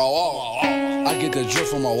drip from my walk. I get the drip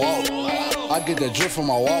from my walk. I get the drip from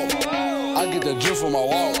my walk. I get the drip from my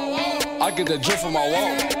walk. I get the drip from my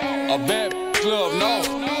walk. A bad club, no.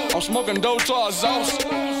 I'm smoking dope to our sauce.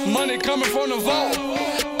 Money coming from the vault.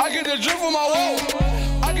 I get the drip from my walk.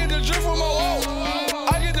 I get the drip from my walk.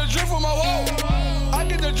 I get the drip from my walk. I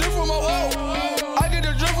get the drip from my walk. I get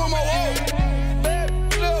the drip from my walk.